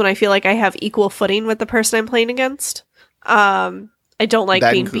playing those when I feel like I have equal footing with the person I'm playing against. I don't like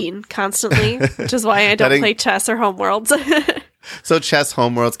being beaten constantly, which is why I don't play chess or Homeworlds. So chess,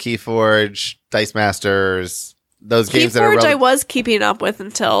 Homeworlds, Keyforge, Dice Masters, those games that are... Keyforge I was keeping up with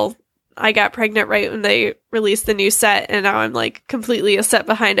until I got pregnant right when they released the new set, and now I'm like completely a step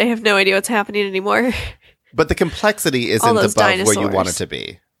behind. I have no idea what's happening anymore. But the complexity isn't above where you want it to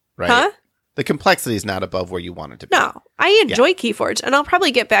be, right? Huh? The complexity is not above where you want it to be. No, I enjoy Keyforge, and I'll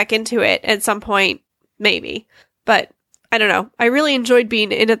probably get back into it at some point, maybe. But I don't know. I really enjoyed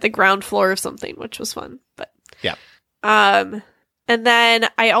being in at the ground floor of something, which was fun. But yeah. And then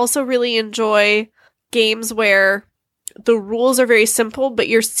I also really enjoy games where the rules are very simple, but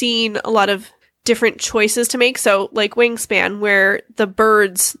you're seeing a lot of different choices to make. So like Wingspan, where the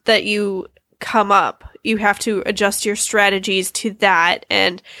birds that you come up, you have to adjust your strategies to that,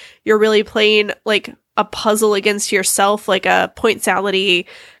 and you're really playing like a puzzle against yourself, like a Pointsality,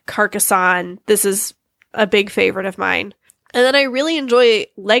 Carcassonne. This is a big favorite of mine. And then I really enjoy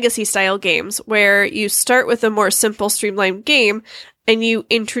legacy style games where you start with a more simple, streamlined game and you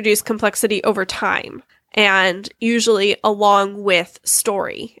introduce complexity over time, and usually along with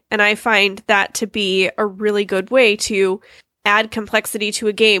story. And I find that to be a really good way to add complexity to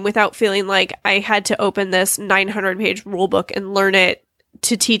a game without feeling like I had to open this 900-page rulebook and learn it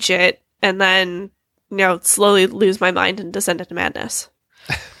to teach it, and then, slowly lose my mind and descend into madness.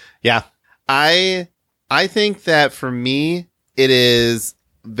 Yeah. I think that for me, it is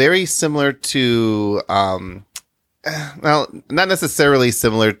very similar to, well, not necessarily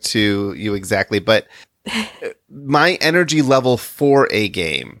similar to you exactly, but my energy level for a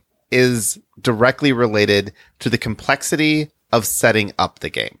game is directly related to the complexity of setting up the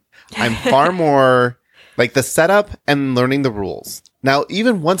game. I'm far more like the setup and learning the rules. Now,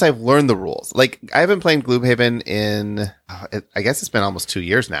 even once I've learned the rules, like I haven't played Gloomhaven in, I guess it's been almost 2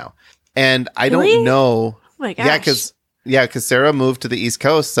 years now. And I don't know. Oh my gosh. Yeah, because Sarah moved to the East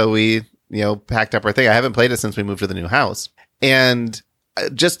Coast. So we, packed up our thing. I haven't played it since we moved to the new house. And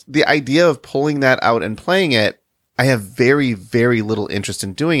just the idea of pulling that out and playing it, I have very, very little interest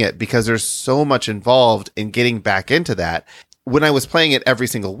in doing it because there's so much involved in getting back into that. When I was playing it every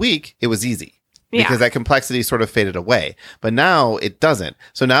single week, it was easy because that complexity sort of faded away. But now it doesn't.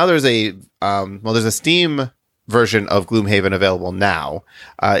 So now there's there's a Steam version of Gloomhaven available now.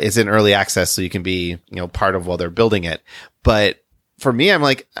 It's in early access, so you can be, part of while they're building it. But for me, I'm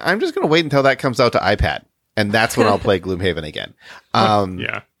like, I'm just going to wait until that comes out to iPad, and that's when I'll play Gloomhaven again.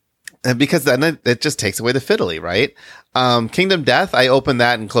 Yeah. Because then it just takes away the fiddly, right? Kingdom Death, I opened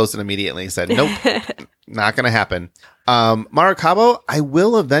that and closed it immediately and said, nope, not going to happen. Maracaibo, I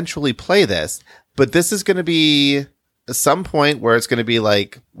will eventually play this, but this is going to be some point where it's going to be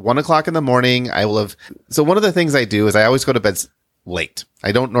like 1 o'clock in the morning. So one of the things I do is I always go to bed late.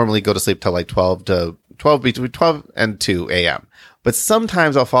 I don't normally go to sleep till like between 12 and 2 a.m. But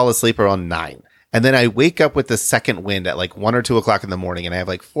sometimes I'll fall asleep around 9. And then I wake up with the second wind at like 1 or 2 o'clock in the morning, and I have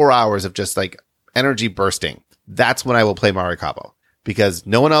like 4 hours of just like energy bursting. That's when I will play Maracaibo because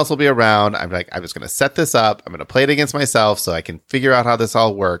no one else will be around. I'm just going to set this up. I'm going to play it against myself so I can figure out how this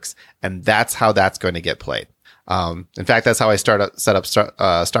all works. And that's how that's going to get played. In fact, that's how I set up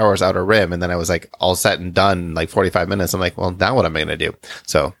Star Wars Outer Rim, and then I was like all set and done in like 45 minutes. I'm like, well, now what am I going to do?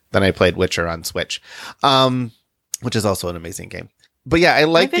 So then I played Witcher on Switch, which is also an amazing game. But yeah, I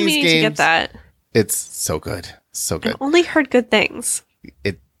like these games. To get that. It's so good, so good. I've only heard good things.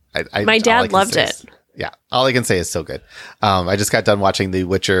 My dad loved it. Yeah, all I can say is so good. I just got done watching the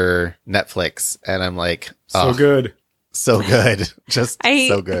Witcher Netflix, and I'm like, so good. So good. Just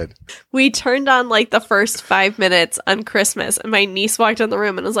so good. We turned on like the first 5 minutes on Christmas, and my niece walked in the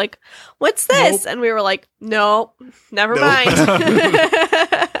room and was like, "What's this?" Nope. And we were like, "No, never mind."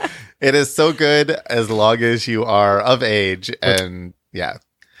 It is so good as long as you are of age. And yeah.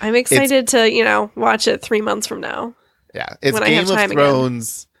 I'm excited to, watch it 3 months from now. Yeah. It's Game of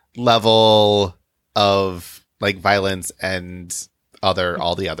Thrones level of like violence and all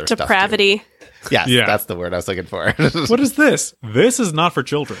the other depravity. Stuff. Yes, yeah. That's the word I was looking for. What is this? This is not for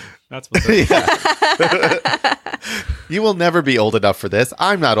children. That's what You will never be old enough for this.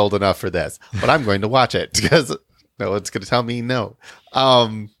 I'm not old enough for this, but I'm going to watch it because no one's going to tell me no.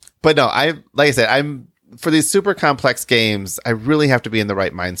 But no, like I said, I'm for these super complex games, I really have to be in the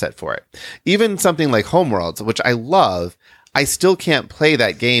right mindset for it. Even something like Homeworlds, which I love, I still can't play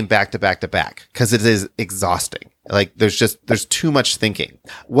that game back to back to back because it is exhausting. Like there's too much thinking.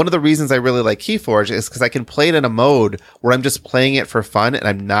 One of the reasons I really like Keyforge is because I can play it in a mode where I'm just playing it for fun and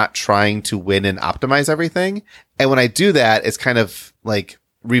I'm not trying to win and optimize everything. And when I do that, it's kind of like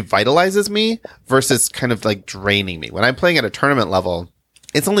revitalizes me versus kind of like draining me. When I'm playing at a tournament level,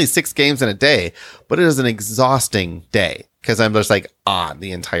 it's only 6 games in a day, but it is an exhausting day because I'm just like on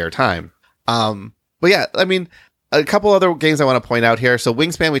the entire time. But yeah, I mean, a couple other games I want to point out here. So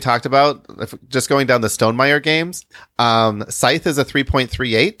Wingspan we talked about, just going down the Stonemaier games. Scythe is a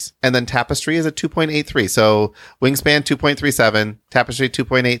 3.38 and then Tapestry is a 2.83. So Wingspan 2.37, Tapestry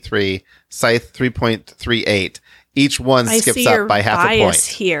 2.83, Scythe 3.38. Each one skips up by half a point. Bias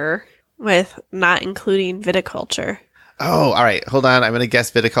here with not including Viticulture. Oh, all right. Hold on. I'm going to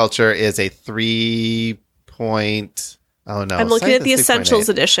guess Viticulture is a 3. Oh no! I'm looking at the Essentials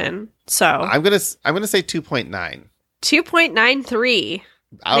edition. So I'm gonna say 2.9. 2.93.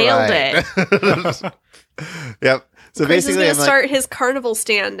 Nailed it. Yep. So Chris basically, is gonna start his carnival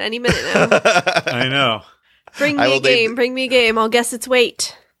stand any minute now. I know. Bring me a game. Bring me a game. I'll guess its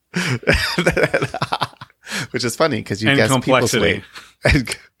weight. Which is funny because you guess people's weight.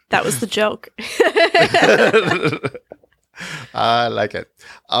 That was the joke. I like it.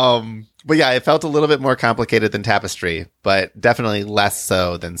 But yeah, it felt a little bit more complicated than Tapestry, but definitely less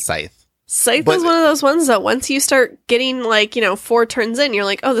so than Scythe. Scythe is one of those ones that once you start getting 4 turns in, you're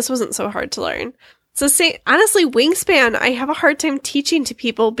like, oh, this wasn't so hard to learn. So honestly, Wingspan, I have a hard time teaching to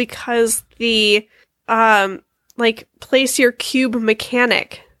people because the place your cube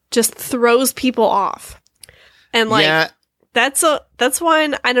mechanic just throws people off. And that's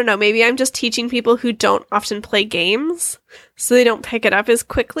one, I don't know, maybe I'm just teaching people who don't often play games, so they don't pick it up as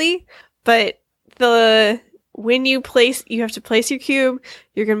quickly. But when you have to place your cube,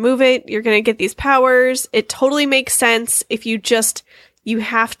 you're going to move it, you're going to get these powers. It totally makes sense if you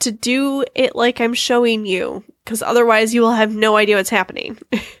have to do it like I'm showing you, because otherwise you will have no idea what's happening.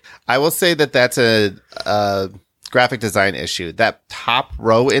 I will say that that's a graphic design issue. That top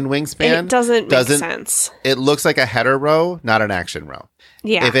row in Wingspan doesn't make sense. It looks like a header row, not an action row.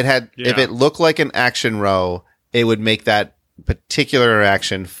 Yeah. If it looked like an action row, it would make that particular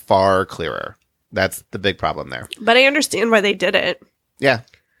interaction far clearer. That's the big problem there. But I understand why they did it. Yeah.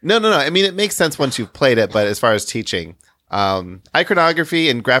 No. I mean, it makes sense once you've played it, but as far as teaching, iconography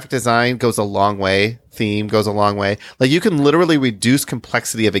and graphic design goes a long way. Theme goes a long way. Like you can literally reduce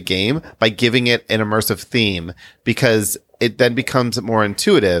complexity of a game by giving it an immersive theme because it then becomes more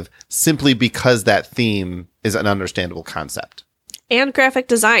intuitive simply because that theme is an understandable concept. And graphic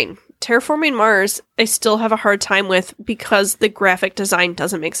design. Terraforming Mars, I still have a hard time with because the graphic design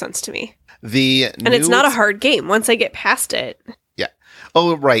doesn't make sense to me. And it's not a hard game once I get past it. Yeah.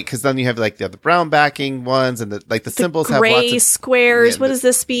 Oh, right. Because then you have the other brown backing ones and the symbols have lots of gray squares. What does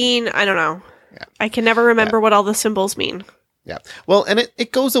this mean? I don't know. Yeah. I can never remember what all the symbols mean. Yeah. Well, and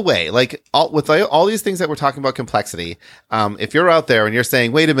it goes away. With all these things that we're talking about complexity, if you're out there and you're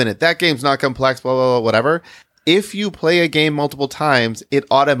saying, wait a minute, that game's not complex, blah, blah, blah, whatever. If you play a game multiple times, it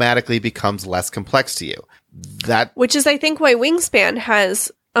automatically becomes less complex to you. Which is, I think, why Wingspan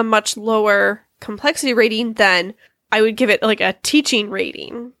has a much lower complexity rating than I would give it a teaching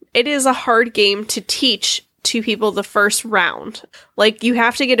rating. It is a hard game to teach to people the first round. You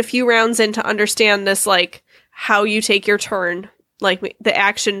have to get a few rounds in to understand this, how you take your turn, the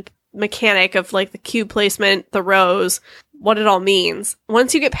action mechanic of the cube placement, the rows, what it all means.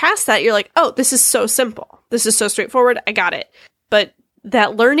 Once you get past that, you're like, oh, this is so simple. this is so straightforward. I got it. But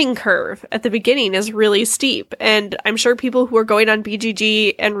that learning curve at the beginning is really steep. And I'm sure people who are going on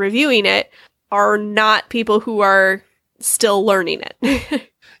BGG and reviewing it are not people who are still learning it.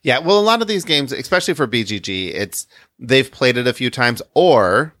 Yeah, well, a lot of these games, especially for BGG, they've played it a few times,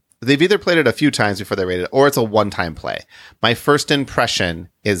 or they've either played it a few times before they rate it, or it's a one-time play. My first impression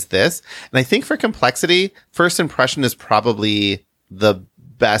is this. And I think for complexity, first impression is probably the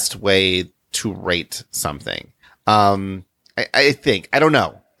best way to rate something. I think. I don't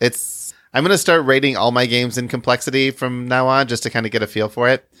know. I'm going to start rating all my games in complexity from now on, just to kind of get a feel for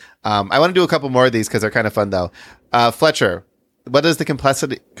it. I want to do a couple more of these because they're kind of fun, though. Fletcher, what is the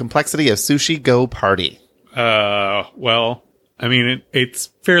complexity of Sushi Go Party? Well, I mean, it's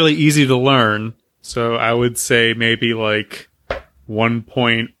fairly easy to learn. So I would say maybe like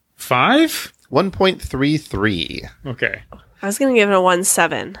 1.5? 1.33. Okay. I was going to give it a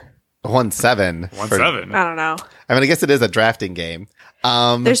 1.7. 1.7. 1.7. I don't know. I mean, I guess it is a drafting game.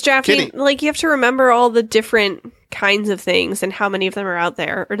 There's drafting, Kitty. like you have to remember all the different kinds of things and how many of them are out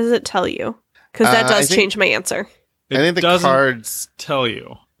there, or does it tell you? Because that does change my answer. I think the cards tell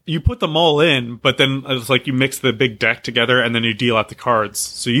you. You put them all in, but then it's like you mix the big deck together and then you deal out the cards.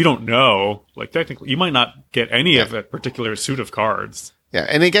 So you don't know. Like technically, you might not get any of a particular suit of cards. Yeah,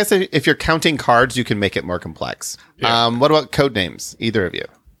 and I guess if you're counting cards, you can make it more complex. Yeah. What about code names? Either of you?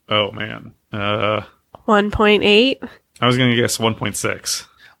 Oh man. 1.8. I was gonna guess 1.6.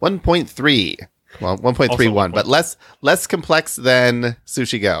 1.3. Well, 1.31, but less complex than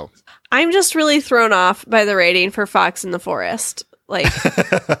Sushi Go. I'm just really thrown off by the rating for Fox in the Forest. Like,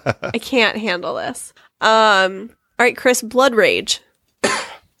 I can't handle this. All right, Chris, Blood Rage.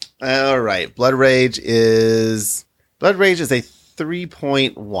 All right, Blood Rage is a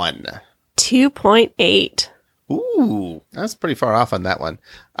 3.1. 2.8. Ooh, that's pretty far off on that one.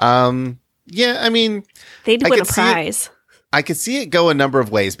 Yeah, I mean, They'd win a prize. I could see it go a number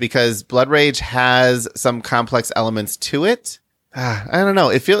of ways because Blood Rage has some complex elements to it. I don't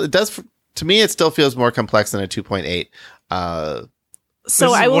know. To me, it still feels more complex than a 2.8.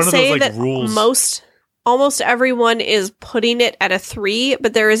 So I will say that rules. almost everyone is putting it at a 3,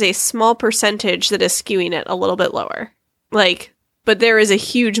 but there is a small percentage that is skewing it a little bit lower. But there is a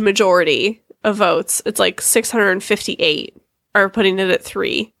huge majority of votes. It's like 658 are putting it at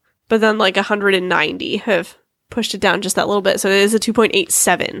 3, but then like 190 have pushed it down just that little bit. So it is a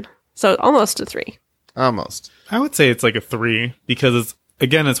 2.87. So almost a 3. Almost. I would say it's like a 3 because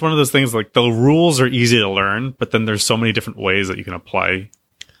it's one of those things like the rules are easy to learn, but then there's so many different ways that you can apply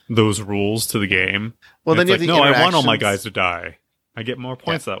those rules to the game. Well, then it's like, no, I want all my guys to die. I get more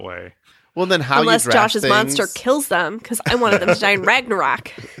points that way. Well, then how unless you draft Josh's things... monster kills them, because I wanted them to die in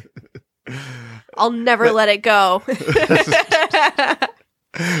Ragnarok. I'll never let it go.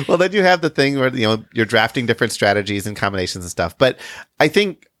 Well, then you have the thing where you're drafting different strategies and combinations and stuff. But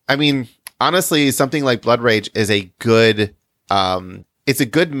honestly, something like Blood Rage is a good. It's a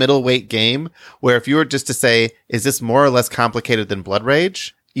good middleweight game where if you were just to say, is this more or less complicated than Blood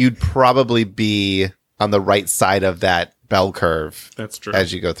Rage? You'd probably be on the right side of that bell curve. That's true.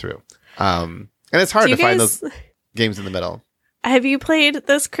 As you go through. And it's hard to find those games in the middle. Have you played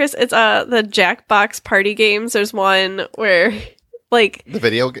this, Chris? It's the Jackbox party games. There's one where the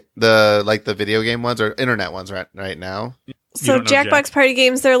video game ones or internet ones right now. So Jackbox party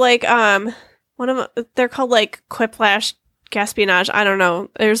games, they're like they're called like Quiplash Gaspionage. I don't know.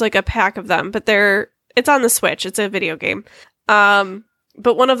 There's like a pack of them, but it's on the Switch. It's a video game.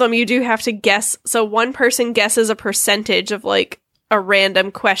 But one of them you do have to guess. So one person guesses a percentage of like a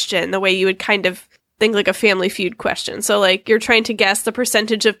random question, the way you would kind of think like a Family Feud question. So like you're trying to guess the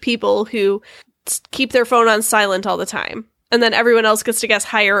percentage of people who keep their phone on silent all the time. And then everyone else gets to guess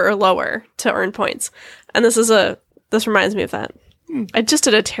higher or lower to earn points. And this reminds me of that. I just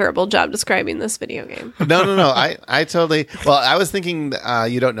did a terrible job describing this video game. No. I totally. Well, I was thinking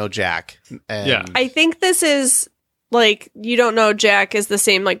You Don't Know Jack. Yeah. I think this is like You Don't Know Jack is the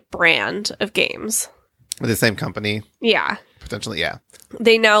same like brand of games. With the same company. Yeah. Potentially, yeah.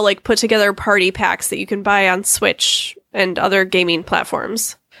 They now like put together party packs that you can buy on Switch and other gaming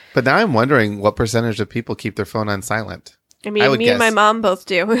platforms. But now I'm wondering what percentage of people keep their phone on silent. I mean, me and my mom both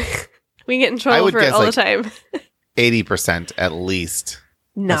do. We get in trouble for it all the time. 80% at least.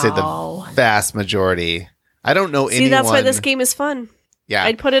 No. I'd say the vast majority. I don't know anyone. See, that's why this game is fun. Yeah.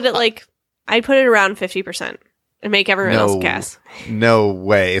 I'd put it at around 50% and make everyone else guess. No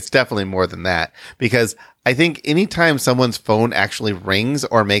way. It's definitely more than that. Because I think anytime someone's phone actually rings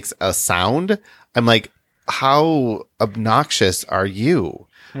or makes a sound, I'm like, how obnoxious are you?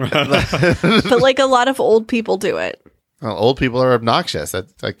 But like a lot of old people do it. Well, old people are obnoxious.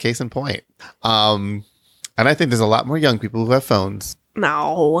 That's a case in point. And I think there's a lot more young people who have phones.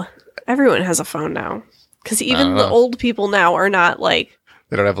 No. Everyone has a phone now. Because even the old people now are not like...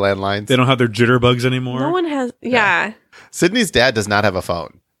 They don't have landlines. They don't have their jitterbugs anymore. No one has... Yeah. Sydney's dad does not have a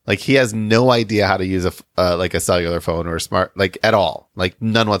phone. Like, he has no idea how to use a cellular phone or smart, like, at all. Like,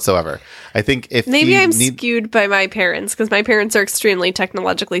 none whatsoever. I think if maybe I'm skewed by my parents, because my parents are extremely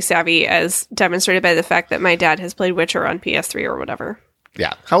technologically savvy, as demonstrated by the fact that my dad has played Witcher on PS3 or whatever.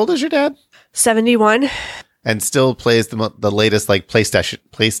 Yeah. How old is your dad? 71. And still plays the latest, like,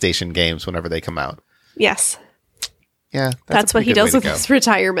 PlayStation games whenever they come out. Yes. Yeah. That's what he does with his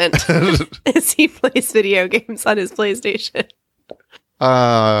retirement, is he plays video games on his PlayStation.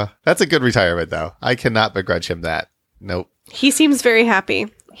 That's a good retirement, though. I cannot begrudge him that. Nope. He seems very happy.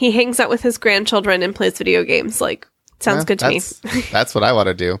 He hangs out with his grandchildren and plays video games. Like, sounds good to me. That's what I want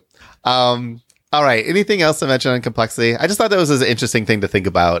to do. All right. Anything else to mention on complexity? I just thought that was an interesting thing to think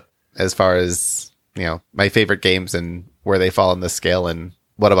about as far as, my favorite games and where they fall on the scale and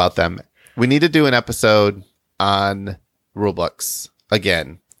what about them. We need to do an episode on rulebooks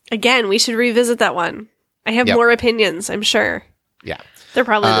again. Again, we should revisit that one. I have more opinions, I'm sure. Yeah. They're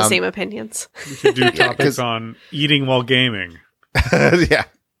probably the same opinions. We should do topics on eating while gaming. Yeah.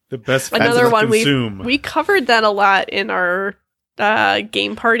 The best another one to consume. We covered that a lot in our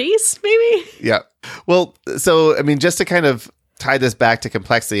game parties, maybe? Yeah. Well, so, just to kind of tie this back to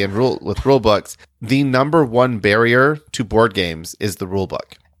complexity and with rule books, the number one barrier to board games is the rule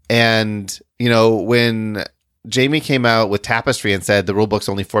book. And, when Jamie came out with Tapestry and said the rule book's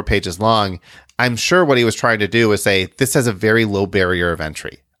only 4 pages long, I'm sure what he was trying to do was say, this has a very low barrier of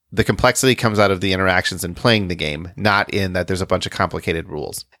entry. The complexity comes out of the interactions in playing the game, not in that there's a bunch of complicated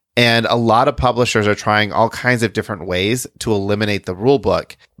rules. And a lot of publishers are trying all kinds of different ways to eliminate the rule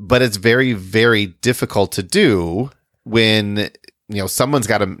book, but it's very, very difficult to do when someone's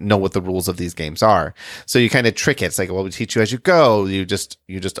got to know what the rules of these games are. So you kind of trick it. It's like, well, we teach you as you go. You just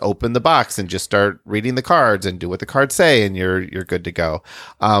open the box and just start reading the cards and do what the cards say, and you're good to go.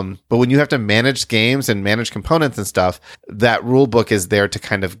 But when you have to manage games and manage components and stuff, that rule book is there to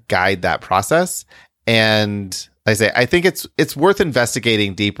kind of guide that process. And like I say, I think it's worth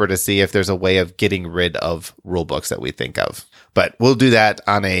investigating deeper to see if there's a way of getting rid of rule books that we think of. But we'll do that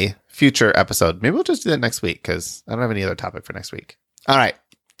on a future episode. Maybe we'll just do that next week because I don't have any other topic for next week. All right.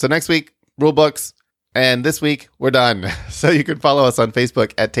 So next week, rule books. And this week, we're done. So you can follow us on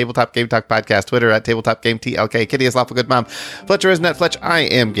Facebook at Tabletop Game Talk Podcast, Twitter at Tabletop Game TLK, Kitty is Lawful Good Mom, Fletcher is Net Fletch, I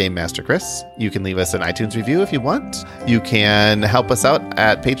am Game Master Chris. You can leave us an iTunes review if you want. You can help us out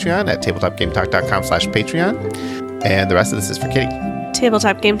at Patreon at tabletopgametalk.com/Patreon. And the rest of this is for Kitty.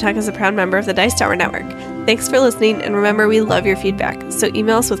 Tabletop Game Talk is a proud member of the Dice Tower Network. Thanks for listening, and remember, we love your feedback. So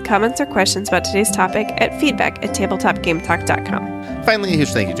email us with comments or questions about today's topic at feedback@tabletopgametalk.com. Finally, a huge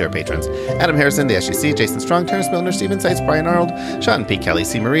thank you to our patrons: Adam Harrison, the SGC, Jason Strong, Terrence Milner, Steven Seitz, Brian Arnold, Sean P. Kelly,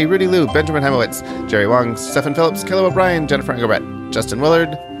 C. Marie, Rudy Liu, Benjamin Hemowitz, Jerry Wong, Stephen Phillips, Kilo O'Brien, Jennifer Engelbrett, Justin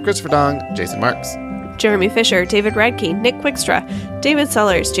Willard, Christopher Dong, Jason Marks, Jeremy Fisher, David Radke, Nick Quickstra, David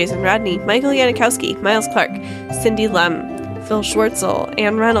Sellers, Jason Rodney, Michael Yanikowski, Miles Clark, Cindy Lem, Phil Schwartzel,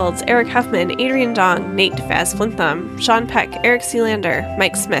 Ann Reynolds, Eric Huffman, Adrian Dong, Nate Faz Flintham, Sean Peck, Eric Sealander,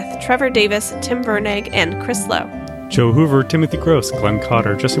 Mike Smith, Trevor Davis, Tim Vernegg, and Chris Lowe. Joe Hoover, Timothy Gross, Glenn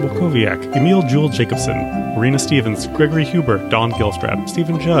Cotter, Jesse Wilkowiak, Emil Jewel Jacobson, Marina Stevens, Gregory Huber, Don Gilstrap,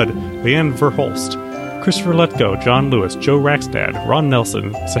 Stephen Judd, Leanne Verholst, Christopher Letgo, John Lewis, Joe Rackstad, Ron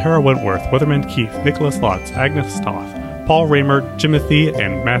Nelson, Sahara Wentworth, Weatherman Keith, Nicholas Lotz, Agnes Stoth, Paul Raymer, Timothy,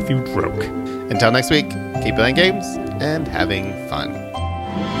 and Matthew Droke. Until next week, keep playing games and having fun.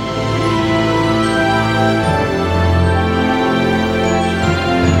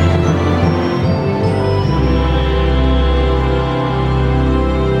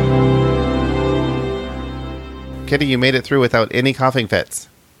 Kitty, you made it through without any coughing fits.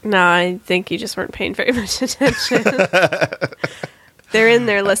 No, I think you just weren't paying very much attention. They're in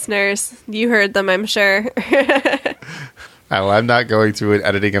there, listeners. You heard them, I'm sure. Well, I'm not going through and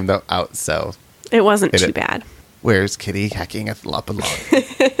editing them out, so... It wasn't too bad. Where's Kitty hacking at the lop and log?